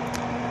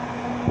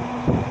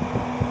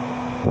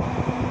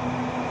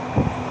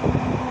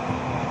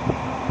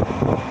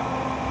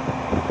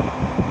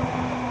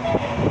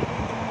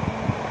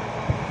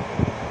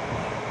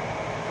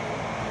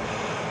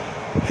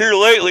 Here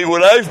lately,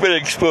 what I've been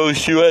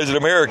exposed to as an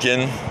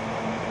American,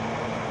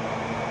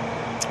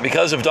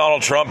 because of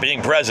Donald Trump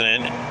being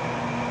president,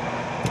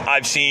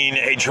 I've seen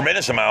a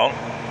tremendous amount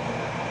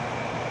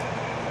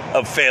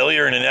of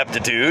failure and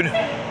ineptitude,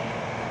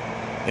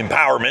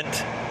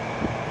 empowerment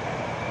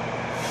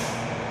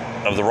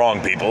of the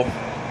wrong people.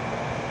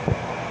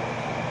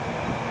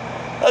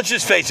 Let's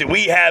just face it,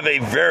 we have a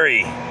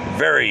very,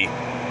 very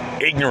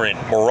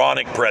ignorant,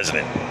 moronic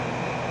president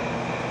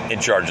in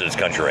charge of this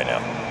country right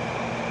now,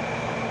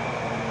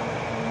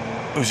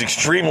 who's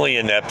extremely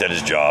inept at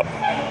his job,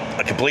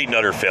 a complete and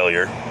utter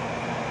failure,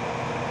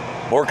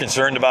 more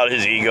concerned about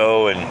his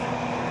ego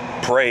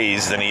and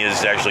praise than he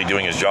is actually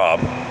doing his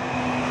job,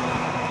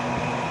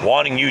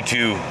 wanting you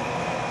to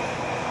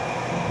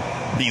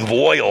be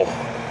loyal,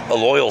 a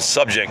loyal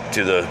subject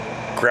to the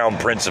crown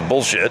prince of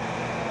bullshit.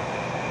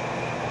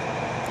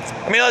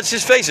 I mean, let's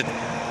just face it.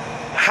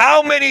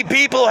 How many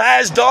people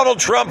has Donald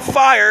Trump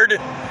fired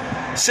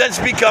since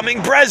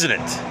becoming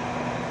president?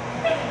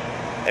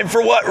 And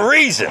for what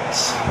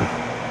reasons?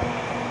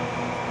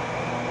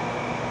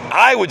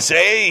 I would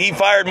say he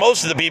fired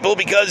most of the people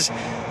because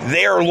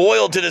they are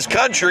loyal to this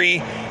country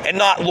and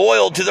not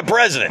loyal to the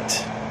president.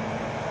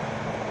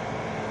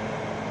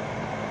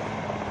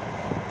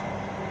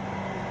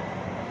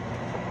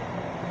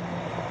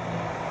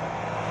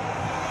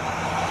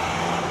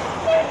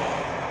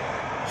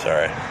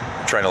 Sorry,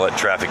 I'm trying to let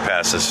traffic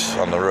pass us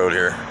on the road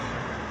here.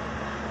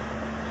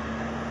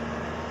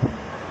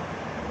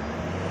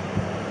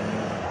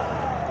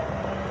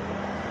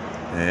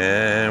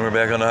 And we're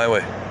back on the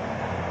highway.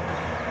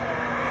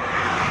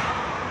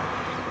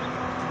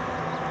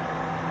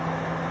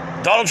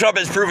 Donald Trump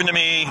has proven to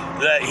me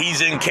that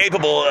he's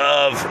incapable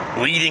of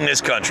leading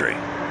this country.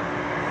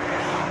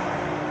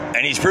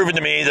 And he's proven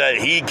to me that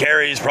he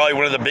carries probably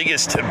one of the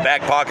biggest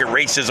back pocket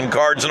racism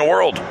cards in the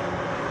world.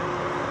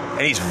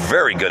 And he's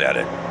very good at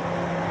it.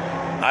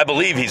 I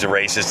believe he's a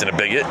racist and a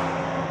bigot.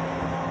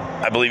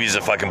 I believe he's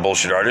a fucking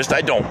bullshit artist.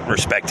 I don't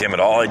respect him at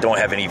all. I don't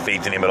have any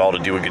faith in him at all to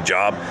do a good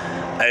job.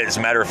 As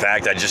a matter of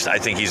fact, I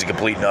think he's a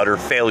complete and utter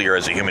failure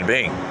as a human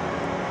being.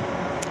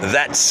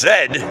 That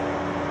said,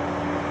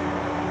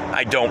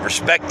 I don't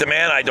respect the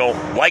man, I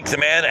don't like the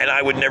man, and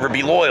I would never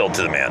be loyal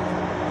to the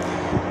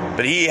man.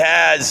 But he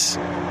has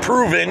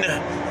proven,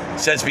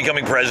 since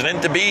becoming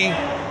president, to be,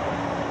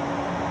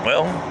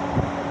 well,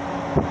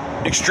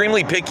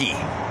 extremely picky.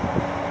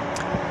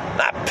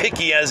 Not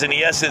picky as in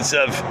the essence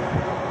of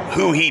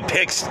who he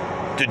picks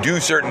to do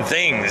certain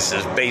things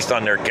is based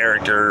on their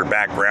character or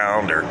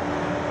background or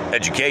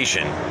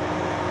education,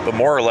 but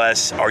more or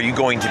less, are you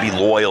going to be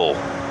loyal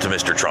to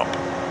Mr. Trump?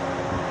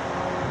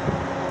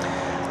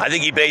 I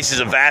think he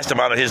bases a vast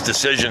amount of his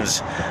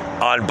decisions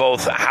on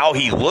both how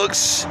he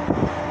looks,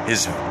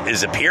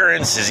 his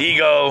appearance, his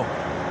ego,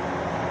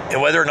 and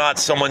whether or not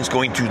someone's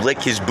going to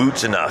lick his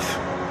boots enough.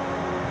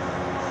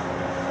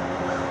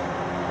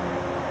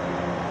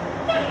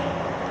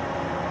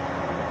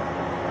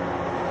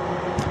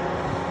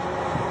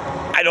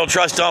 I don't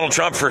trust Donald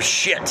Trump for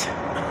shit.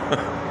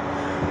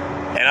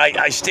 And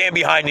I stand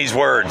behind these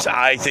words.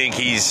 I think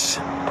he's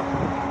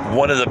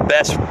one of the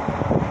best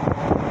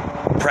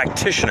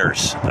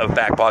practitioners of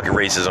back pocket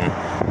racism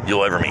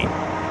you'll ever meet.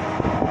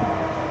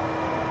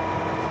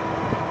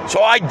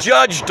 So I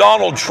judge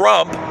Donald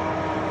Trump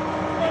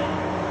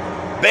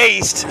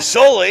based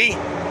solely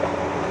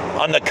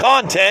on the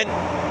content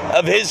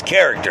of his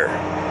character.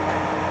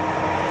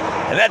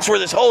 And that's where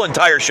this whole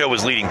entire show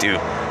was leading to,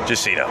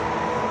 just so you know.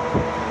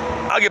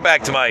 I'll get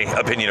back to my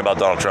opinion about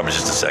Donald Trump in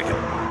just a second.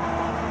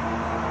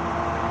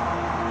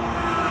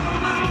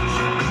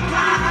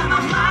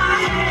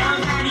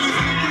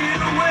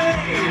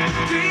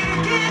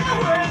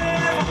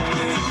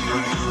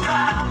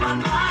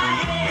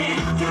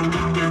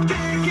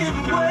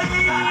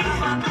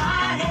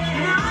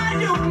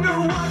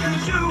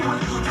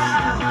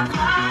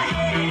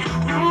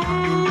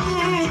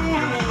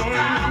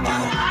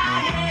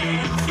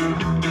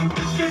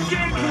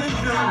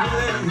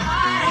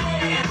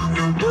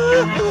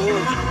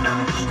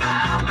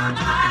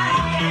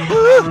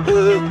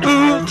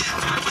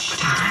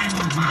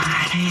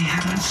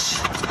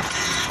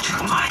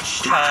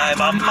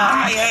 Time on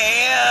my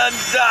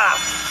hands.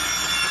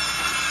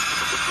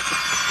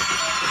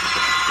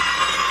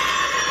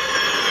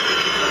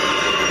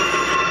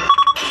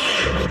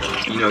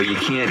 You know, you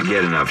can't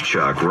get enough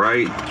Chuck,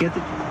 right?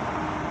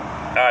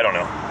 I don't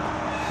know.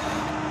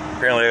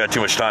 Apparently I got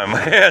too much time on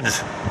my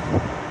hands.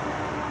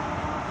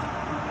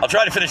 I'll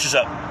try to finish this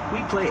up.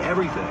 We play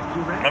everything.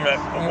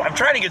 I'm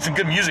trying to get some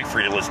good music for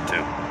you to listen to.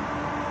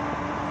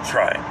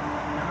 Try.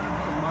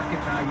 Market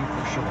value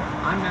for sure.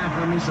 I'm Matt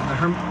Hermes of the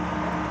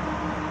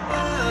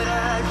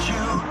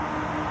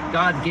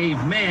God gave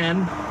man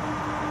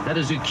that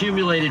has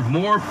accumulated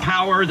more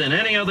power than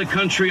any other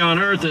country on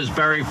earth, as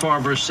Barry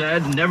Farber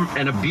said,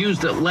 and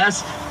abused it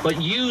less, but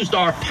used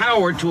our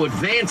power to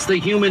advance the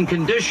human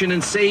condition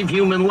and save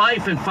human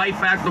life and fight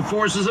back the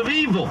forces of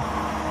evil.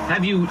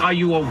 Are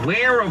you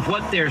aware of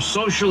what their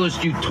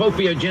socialist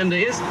utopia agenda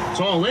is?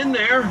 It's all in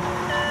there.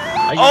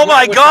 Oh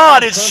my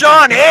God, it's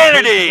Sean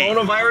Hannity!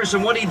 Coronavirus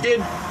and what he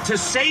did to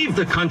save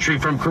the country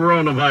from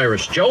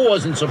coronavirus. Joe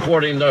wasn't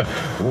supporting the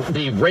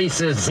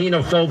racist,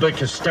 xenophobic,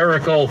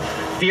 hysterical,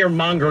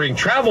 fear-mongering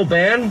travel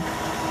ban.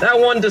 That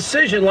one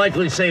decision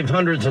likely saved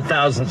hundreds of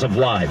thousands of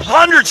lives.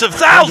 Hundreds of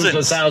thousands!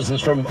 Hundreds of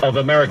thousands of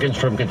Americans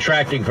from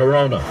contracting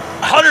corona.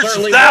 Hundreds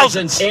of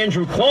thousands! It wasn't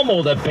Andrew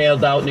Cuomo that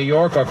bailed out New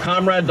York or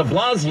Comrade de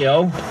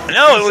Blasio.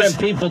 No,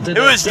 it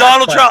was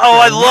Donald Trump. Oh,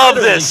 I love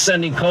this.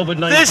 Sending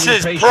COVID-19 this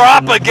is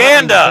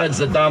propaganda.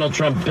 That Donald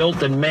Trump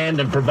built and manned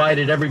and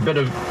provided every bit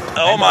of.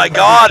 Oh my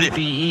God!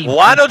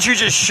 Why don't you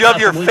just shove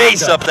your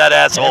face up that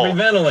asshole? Every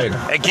ventilator.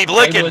 And keep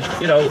licking.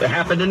 It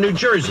happened in New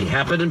Jersey,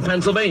 happened in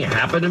Pennsylvania,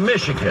 happened in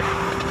Michigan.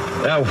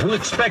 Who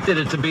expected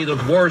it to be the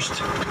worst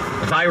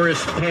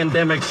virus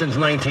pandemic since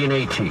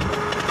 1918?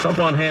 It's up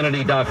on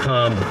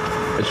Hannity.com.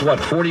 It's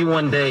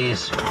 41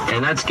 days,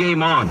 and that's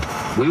game on.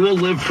 We will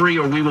live free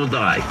or we will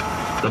die.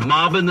 The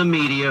mob and the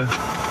media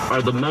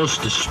are the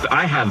most.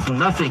 I have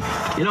nothing.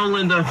 You know,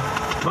 Linda,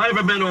 have I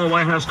ever been to a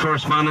White House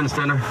Correspondents'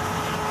 Dinner?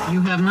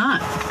 You have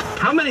not.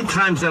 How many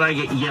times did I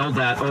get yelled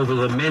at over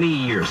the many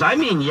years? I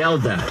mean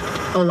yelled at.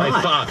 A lot.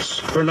 By Fox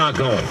for not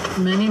going.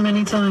 Many,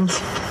 many times.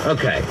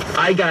 Okay.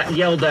 I got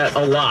yelled at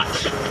a lot.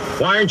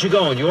 Why aren't you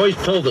going? You always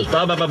told us.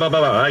 Blah, blah, blah, blah,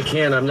 blah. I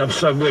can't. I'm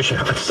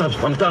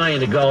dying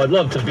to go. I'd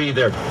love to be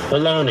there.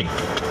 Baloney.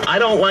 I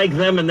don't like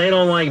them and they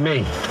don't like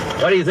me.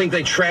 Why do you think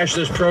they trash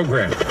this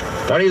program?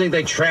 Why do you think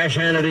they trash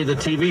Hannity, the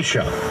TV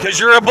show? Because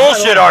you're a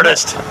bullshit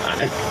artist.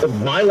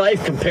 My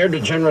life compared to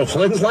General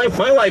Flynn's life?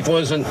 My life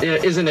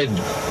isn't it?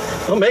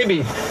 Well,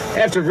 maybe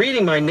after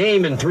reading my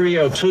name in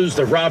 302s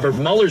that Robert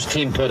Mueller's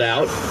team put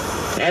out,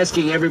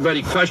 asking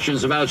everybody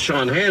questions about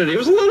Sean Hannity, it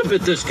was a little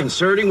bit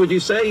disconcerting, would you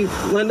say,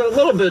 Linda? A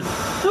little bit,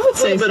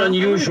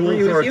 unusual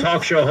for a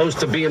talk show host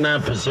to be in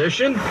that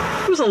position.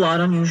 It was a lot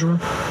unusual.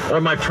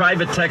 Or my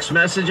private text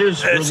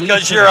messages. It's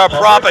because you're a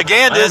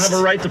propagandist. I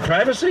have a right to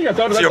privacy? You're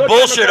a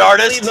bullshit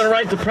artist. Believe in the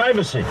right to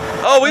privacy.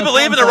 Oh, we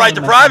believe in the right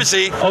to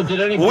privacy. Oh,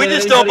 we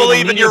just don't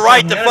believe in your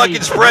right to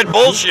fucking spread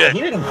bullshit.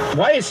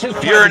 Why is his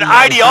You're an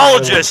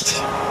ideologist.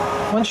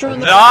 Once you're in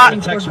the Not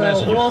Supreme text Court,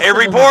 messages. all A civil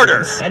reporter.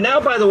 liberties. And now,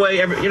 by the way,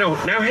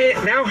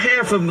 now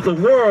half of the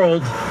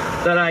world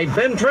that I've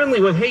been friendly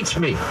with hates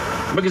me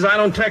because I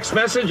don't text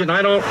message and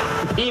I don't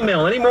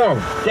email anymore.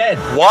 Dead.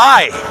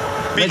 Why?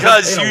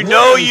 Because you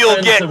know really you'll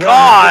sends get the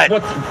wrong-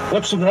 caught.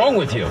 What's wrong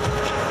with you?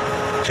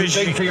 Too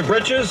big for your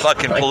britches?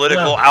 Fucking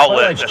political well, outlet,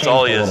 my life's that's changed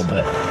all he a is. little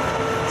bit.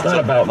 It's not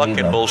about me,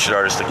 Fucking though. bullshit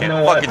artist. I can't You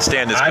know what? fucking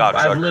stand this I've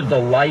cocksucker. lived a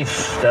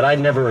life that I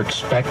never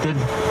expected.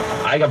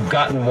 I have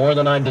gotten more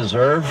than I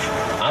deserve.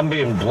 I'm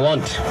being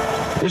blunt.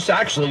 This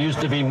actually used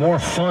to be more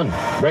fun,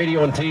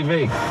 radio and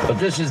TV. But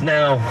this is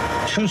now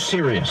too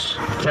serious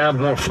to have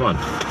more fun.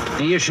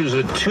 The issues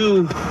are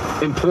too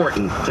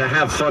important to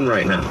have fun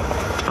right now.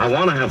 I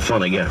want to have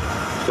fun again.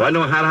 Do I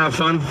know how to have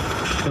fun?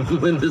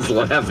 Linda's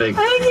laughing.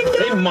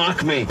 They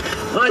mock me.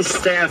 My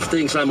staff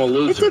thinks I'm a It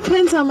loser.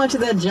 depends how much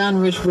of that John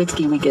Rich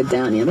whiskey we get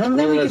down here. Then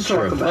we can That's talk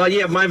true. about Well, it.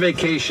 yeah, my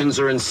vacations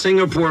are in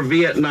Singapore,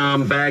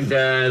 Vietnam,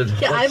 Baghdad.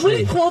 Yeah, I Let's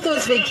wouldn't see. call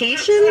those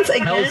vacations.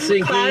 Again,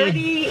 Helsinki.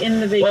 cloudy in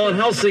the vacation. Well, in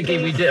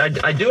Helsinki, we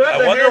did. I do have. I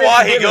the wonder heritage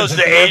why he dinners goes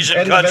at to the Asian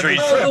end of every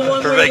countries. trip. Oh, the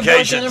one for where you brought dinner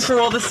vacations. for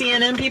all the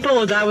CNN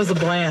people? That was a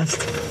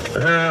blast.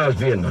 I was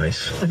being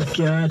nice. Oh,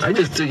 God. I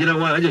just, you know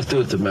what? I just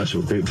do it to mess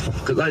with people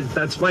because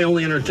that's my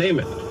only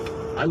entertainment.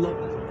 I love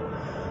it.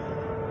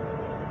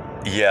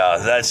 Yeah,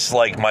 that's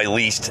like my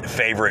least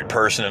favorite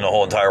person in the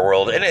whole entire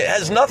world. And it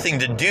has nothing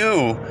to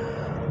do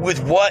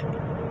with what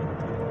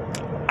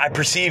I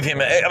perceive him.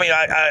 I mean,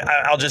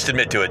 I'll just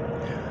admit to it.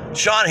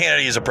 Sean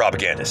Hannity is a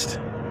propagandist.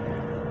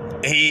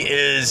 He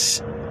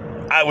is,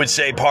 I would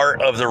say,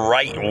 part of the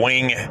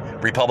right-wing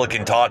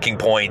Republican talking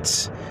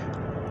points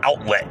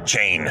outlet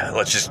chain.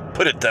 Let's just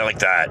put it like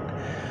that.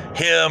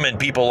 Him and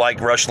people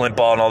like Rush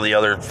Limbaugh and all the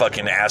other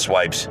fucking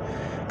asswipes,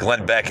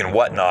 Glenn Beck and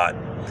whatnot.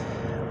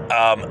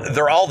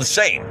 They're all the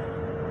same.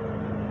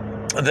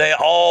 They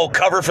all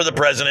cover for the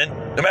president,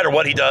 no matter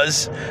what he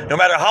does, no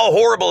matter how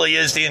horrible he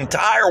is. The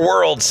entire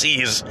world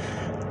sees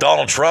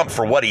Donald Trump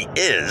for what he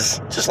is,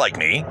 just like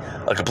me,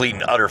 a complete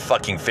and utter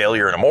fucking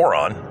failure and a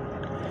moron.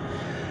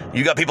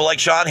 You got people like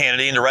Sean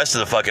Hannity and the rest of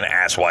the fucking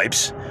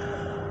asswipes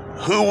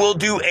who will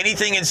do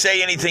anything and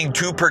say anything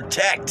to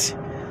protect,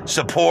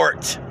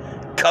 support,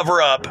 cover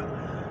up,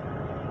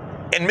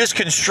 and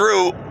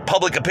misconstrue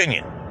public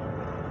opinion.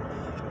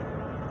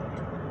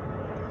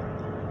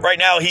 Right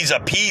now, he's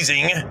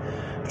appeasing,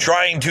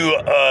 trying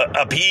to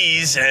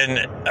appease and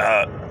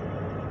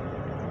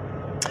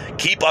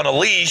keep on a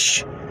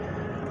leash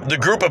the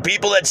group of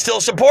people that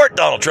still support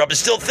Donald Trump and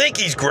still think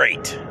he's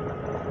great.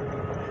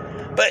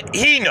 But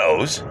he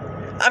knows.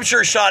 I'm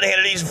sure Sean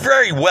Hannity's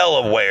very well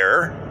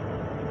aware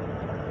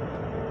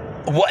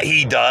of what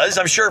he does.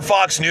 I'm sure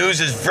Fox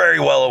News is very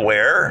well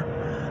aware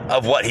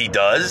of what he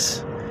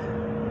does.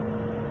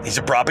 He's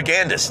a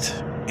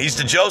propagandist. He's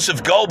the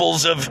Joseph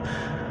Goebbels of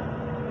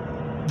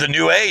the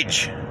new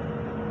age.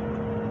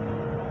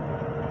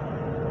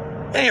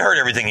 And you heard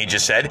everything he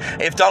just said.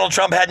 If Donald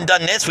Trump hadn't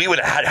done this, we would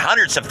have had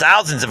hundreds of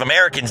thousands of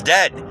Americans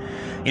dead.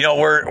 You know,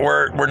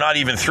 we're not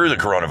even through the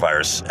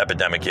coronavirus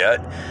epidemic yet.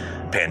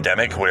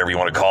 Pandemic, whatever you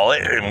want to call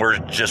it. And we're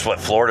just,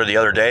 Florida the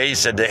other day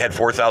said they had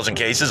 4,000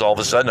 cases. All of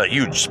a sudden, a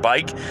huge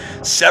spike.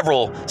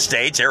 Several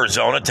states,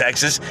 Arizona,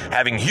 Texas,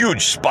 having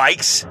huge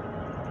spikes.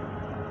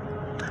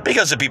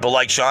 Because of people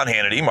like Sean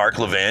Hannity, Mark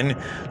Levin,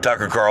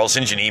 Tucker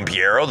Carlson, Janine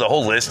Pirro, the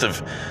whole list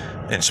of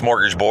and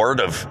smorgasbord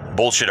of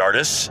bullshit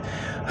artists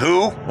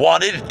who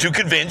wanted to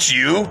convince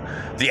you,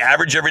 the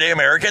average everyday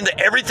American, that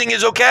everything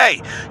is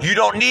okay. You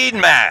don't need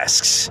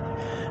masks.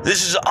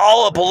 This is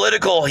all a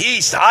political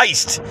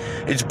heist.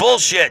 It's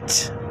bullshit.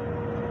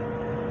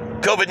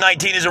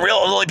 COVID-19 isn't real.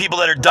 The only people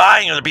that are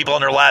dying are the people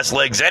on their last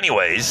legs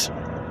anyways.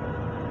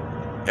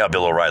 Yeah,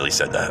 Bill O'Reilly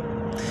said that.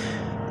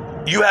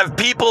 You have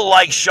people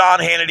like Sean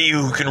Hannity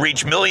who can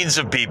reach millions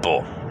of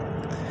people.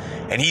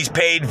 And he's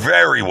paid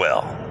very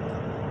well.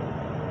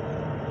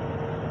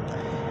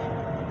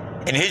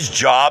 And his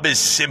job is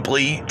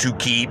simply to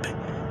keep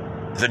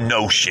the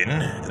notion,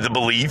 the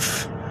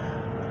belief,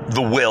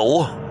 the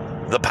will,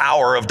 the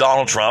power of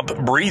Donald Trump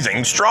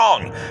breathing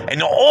strong.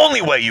 And the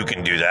only way you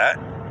can do that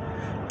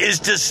is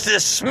to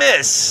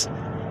dismiss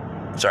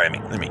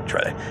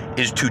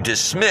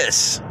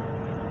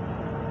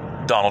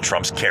Donald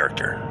Trump's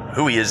character,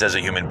 who he is as a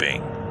human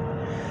being.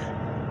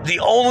 The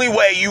only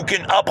way you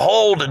can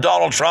uphold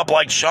Donald Trump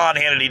like Sean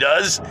Hannity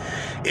does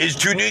is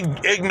to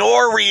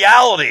ignore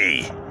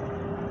reality.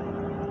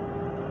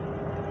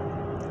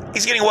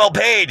 He's getting well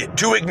paid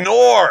to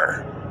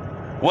ignore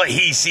what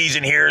he sees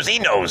and hears. He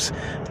knows,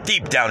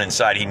 deep down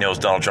inside, he knows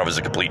Donald Trump is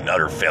a complete and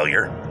utter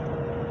failure.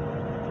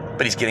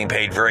 But he's getting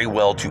paid very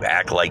well to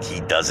act like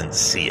he doesn't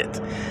see it.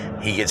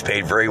 He gets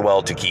paid very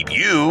well to keep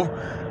you,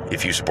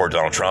 if you support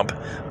Donald Trump,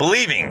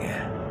 believing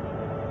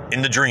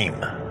in the dream.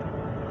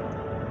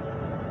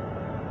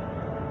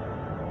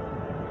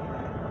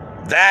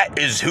 That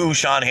is who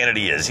Sean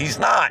Hannity is. He's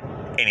not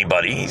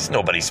anybody. He's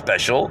nobody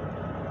special.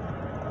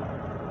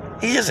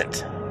 He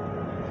isn't.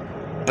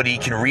 But he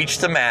can reach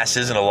the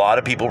masses, and a lot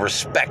of people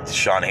respect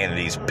Sean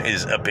Hannity's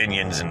his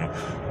opinions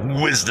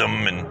and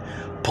wisdom and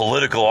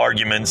political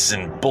arguments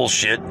and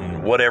bullshit and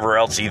and whatever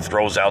else he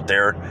throws out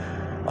there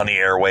on the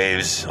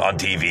airwaves, on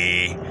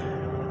TV,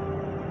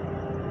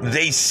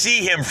 they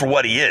see him for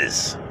what he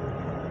is.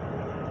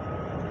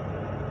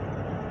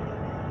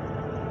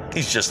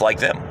 He's just like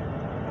them.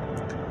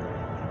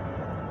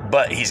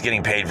 But he's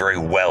getting paid very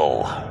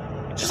well.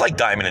 Just like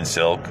Diamond and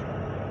Silk.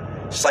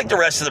 Just like the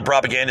rest of the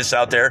propagandists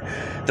out there.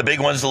 The big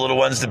ones, the little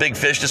ones, the big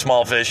fish, the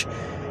small fish.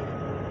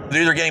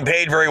 They're either getting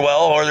paid very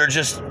well or they're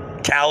just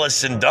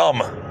callous and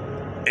dumb,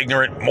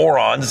 ignorant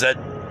morons that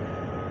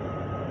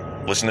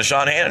listen to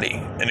Sean Hannity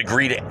and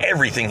agree to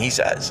everything he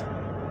says.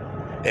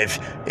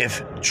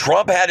 If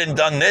Trump hadn't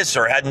done this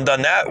or hadn't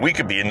done that, we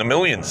could be in the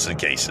millions of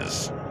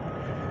cases.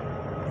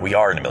 We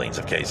are in the millions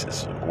of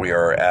cases. We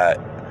are at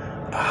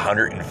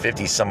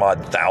 150 some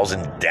odd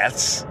thousand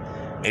deaths.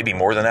 Maybe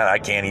more than that. I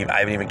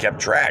haven't even kept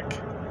track.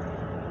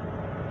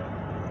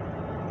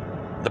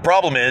 The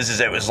problem is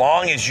that as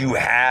long as you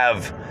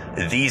have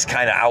these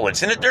kind of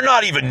outlets, and they're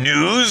not even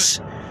news.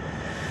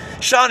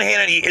 Sean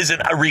Hannity isn't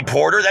a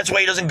reporter. That's why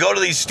he doesn't go to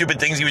these stupid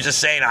things. He was just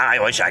saying, I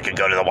wish I could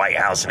go to the White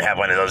House and have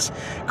one of those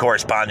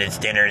correspondence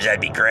dinners.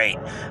 That'd be great.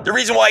 The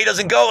reason why he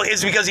doesn't go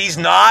is because he's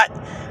not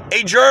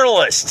a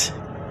journalist.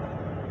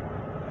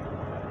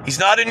 He's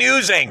not a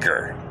news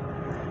anchor.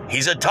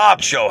 He's a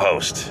talk show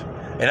host.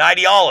 An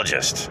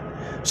ideologist,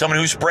 someone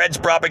who spreads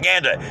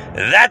propaganda.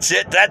 That's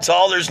it. That's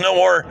all. There's no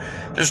more.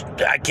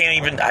 I can't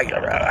even.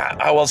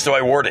 How else do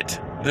I word it?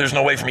 There's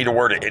no way for me to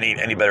word it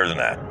any better than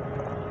that.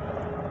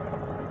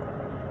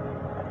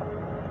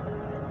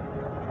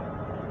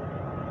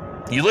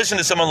 You listen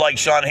to someone like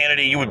Sean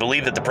Hannity, you would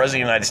believe that the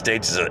President of the United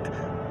States is an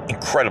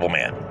incredible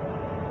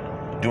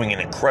man, doing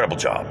an incredible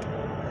job.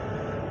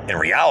 In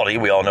reality,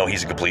 we all know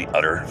he's a complete,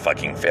 utter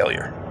fucking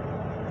failure.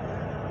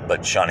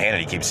 But Sean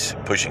Hannity keeps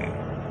pushing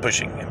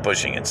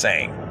and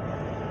saying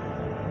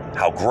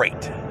how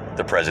great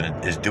the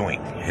president is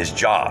doing his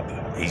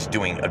job. He's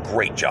doing a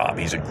great job.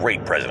 He's a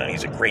great president.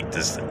 He's a great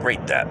this,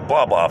 great that,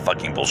 blah, blah,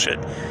 fucking bullshit.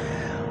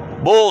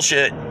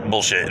 Bullshit,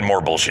 and more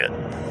bullshit.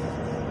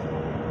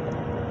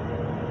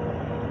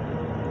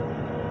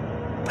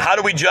 How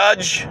do we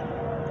judge?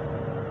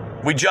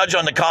 We judge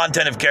on the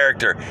content of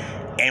character.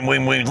 And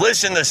when we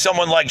listen to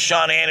someone like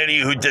Sean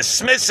Hannity who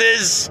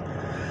dismisses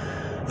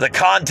the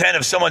content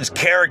of someone's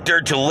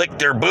character to lick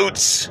their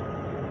boots,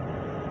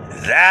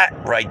 that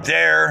right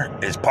there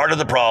is part of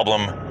the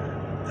problem.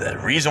 The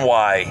reason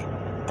why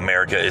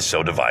America is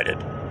so divided.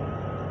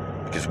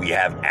 Because we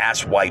have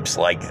asswipes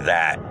like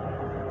that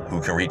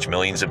who can reach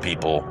millions of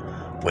people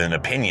with an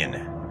opinion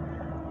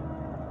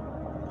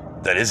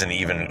that isn't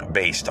even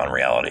based on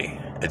reality.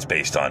 It's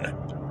based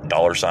on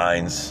dollar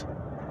signs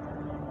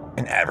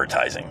and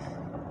advertising.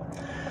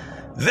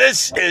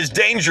 This is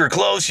Danger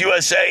Close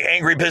USA,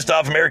 Angry Pissed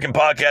Off American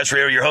Podcast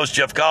Radio. Your host,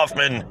 Jeff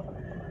Kaufman.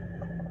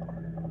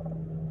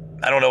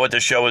 I don't know what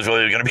this show is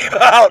really going to be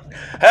about.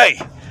 Hey,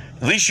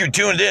 at least you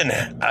tuned in.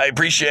 I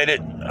appreciate it.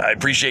 I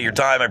appreciate your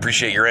time. I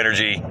appreciate your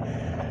energy.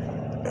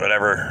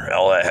 Whatever,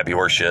 all that happy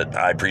horse shit.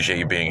 I appreciate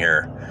you being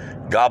here.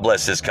 God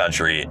bless this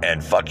country,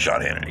 and fuck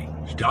Sean Hannity.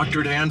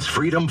 Dr. Dan's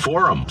Freedom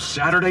Forum,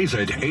 Saturdays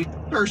at 8.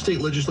 Our state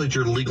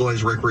legislature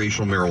legalized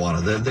recreational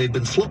marijuana. They've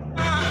been slow.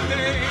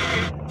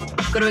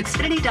 Go to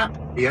Xfinity.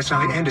 The SI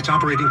and its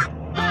operating.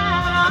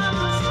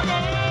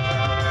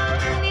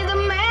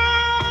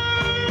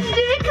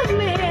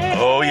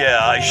 Oh, yeah,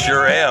 I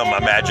sure am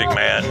a magic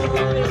man.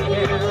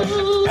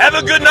 Have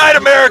a good night,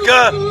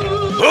 America.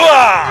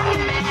 Hooah!